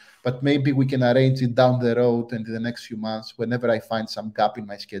 unfortunately, but maybe we can arrange it down the road and in the next few months. Whenever I find some gap in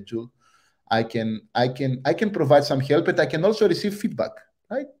my schedule, I can provide some help, and I can also receive feedback,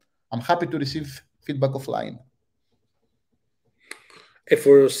 right? I'm happy to receive feedback offline.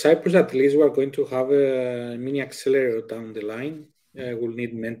 For Cyprus, at least, we're going to have a mini accelerator down the line. We'll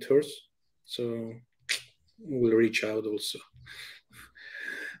need mentors, so we'll reach out also.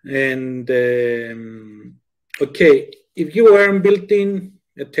 And okay, if you weren't building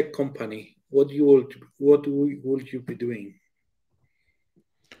a tech company, what would you be doing?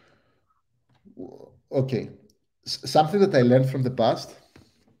 Okay, something that I learned from the past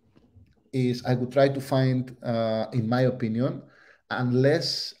is I would try to find, in my opinion,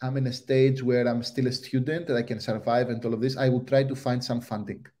 unless I'm in a stage where I'm still a student and I can survive and all of this, I would try to find some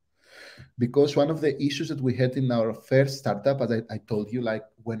funding. Because one of the issues that we had in our first startup, as I told you, like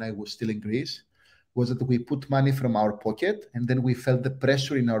when I was still in Greece, was that we put money from our pocket and then we felt the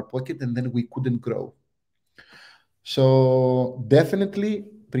pressure in our pocket and then we couldn't grow. So definitely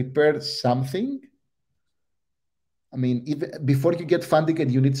prepare something. I mean, before you get funding and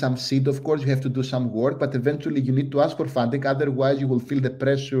you need some seed, of course, you have to do some work, but eventually you need to ask for funding. Otherwise, you will feel the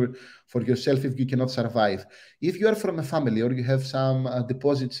pressure for yourself if you cannot survive. If you are from a family or you have some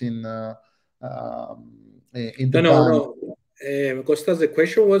deposits in the bank. No. Kostas, the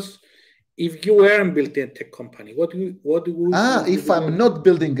question was, if you weren't building a tech company, what would you If I'm not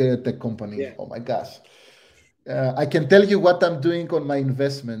building a tech company, yeah. Oh my gosh. I can tell you what I'm doing on my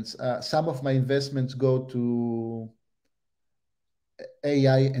investments. Some of my investments go to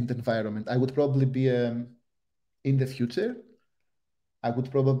AI and environment. I would probably be in the future. I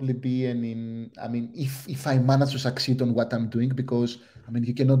would probably be I mean, if I manage to succeed on what I'm doing, because I mean,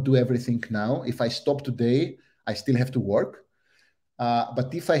 you cannot do everything now. If I stop today, I still have to work.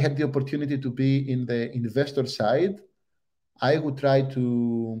 But if I had the opportunity to be in the investor side, I would try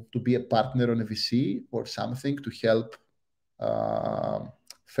to be a partner on a VC or something to help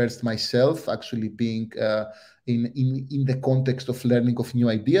first myself actually being in the context of learning of new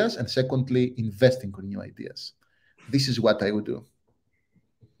ideas, and secondly, investing on new ideas. This is what I would do.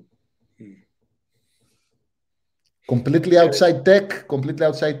 Completely outside tech.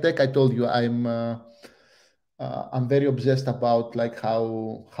 I told you I'm very obsessed about like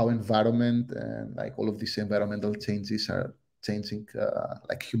how environment and like all of these environmental changes are changing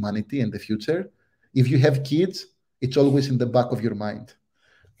like humanity and the future. If you have kids, it's always in the back of your mind,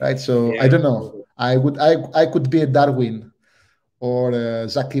 right? So I don't know. I could be a Darwin or a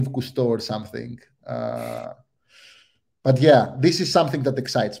Jacques-Yves Cousteau or something. But yeah, this is something that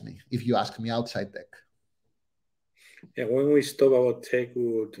excites me. If you ask me outside tech. Yeah, when we stop about tech,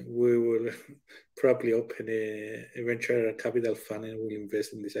 we will probably open a venture capital fund and we'll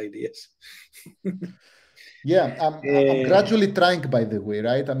invest in these ideas. Yeah, I'm gradually trying, by the way,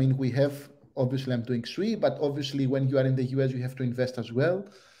 right? I mean, obviously I'm doing SWE, but obviously when you are in the US, you have to invest as well.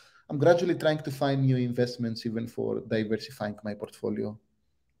 I'm gradually trying to find new investments even for diversifying my portfolio,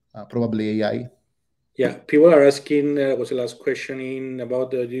 probably AI. Yeah, people are asking, was the last question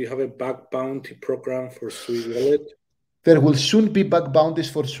about, do you have a bug bounty program for SWE wallet? There will soon be bug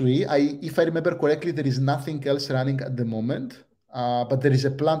bounties for SWE. If I remember correctly, there is nothing else running at the moment, but there is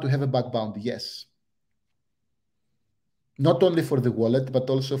a plan to have a bug bounty, yes. Not only for the wallet, but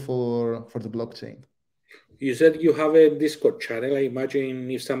also for the blockchain. You said you have a Discord channel. I imagine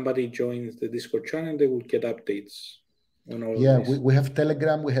if somebody joins the Discord channel, they will get updates on all of this. We have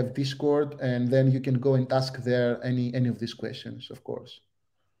Telegram, we have Discord, and then you can go and ask there any of these questions, of course.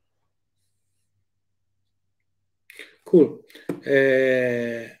 Cool.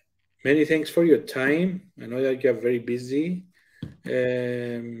 Many thanks for your time. I know that you are very busy.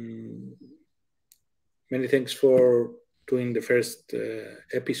 Many thanks for doing the first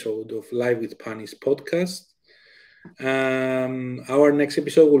episode of Live with Panis podcast. Our next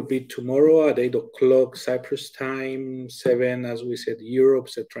episode will be tomorrow at 8 o'clock Cyprus time, 7, as we said, Europe,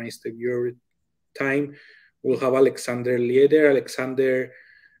 Central Eastern Europe time. We'll have Alexander Lieder. Alexander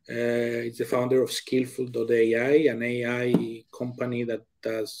is the founder of Skillful.ai, an AI company that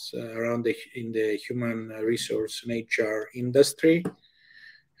does around in the human resource and HR industry.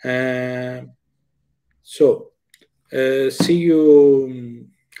 See you.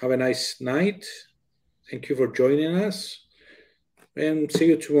 Have a nice night. Thank you for joining us, and see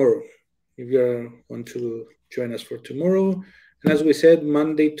you tomorrow if you want to join us for tomorrow. And as we said,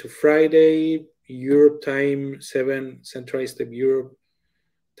 Monday to Friday, Europe time, 7 Central Eastern Europe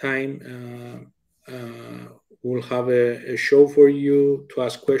time, we'll have a show for you to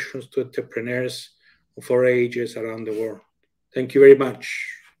ask questions to entrepreneurs of all ages around the world. Thank you very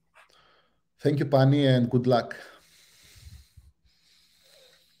much. Thank you, Pani, and good luck.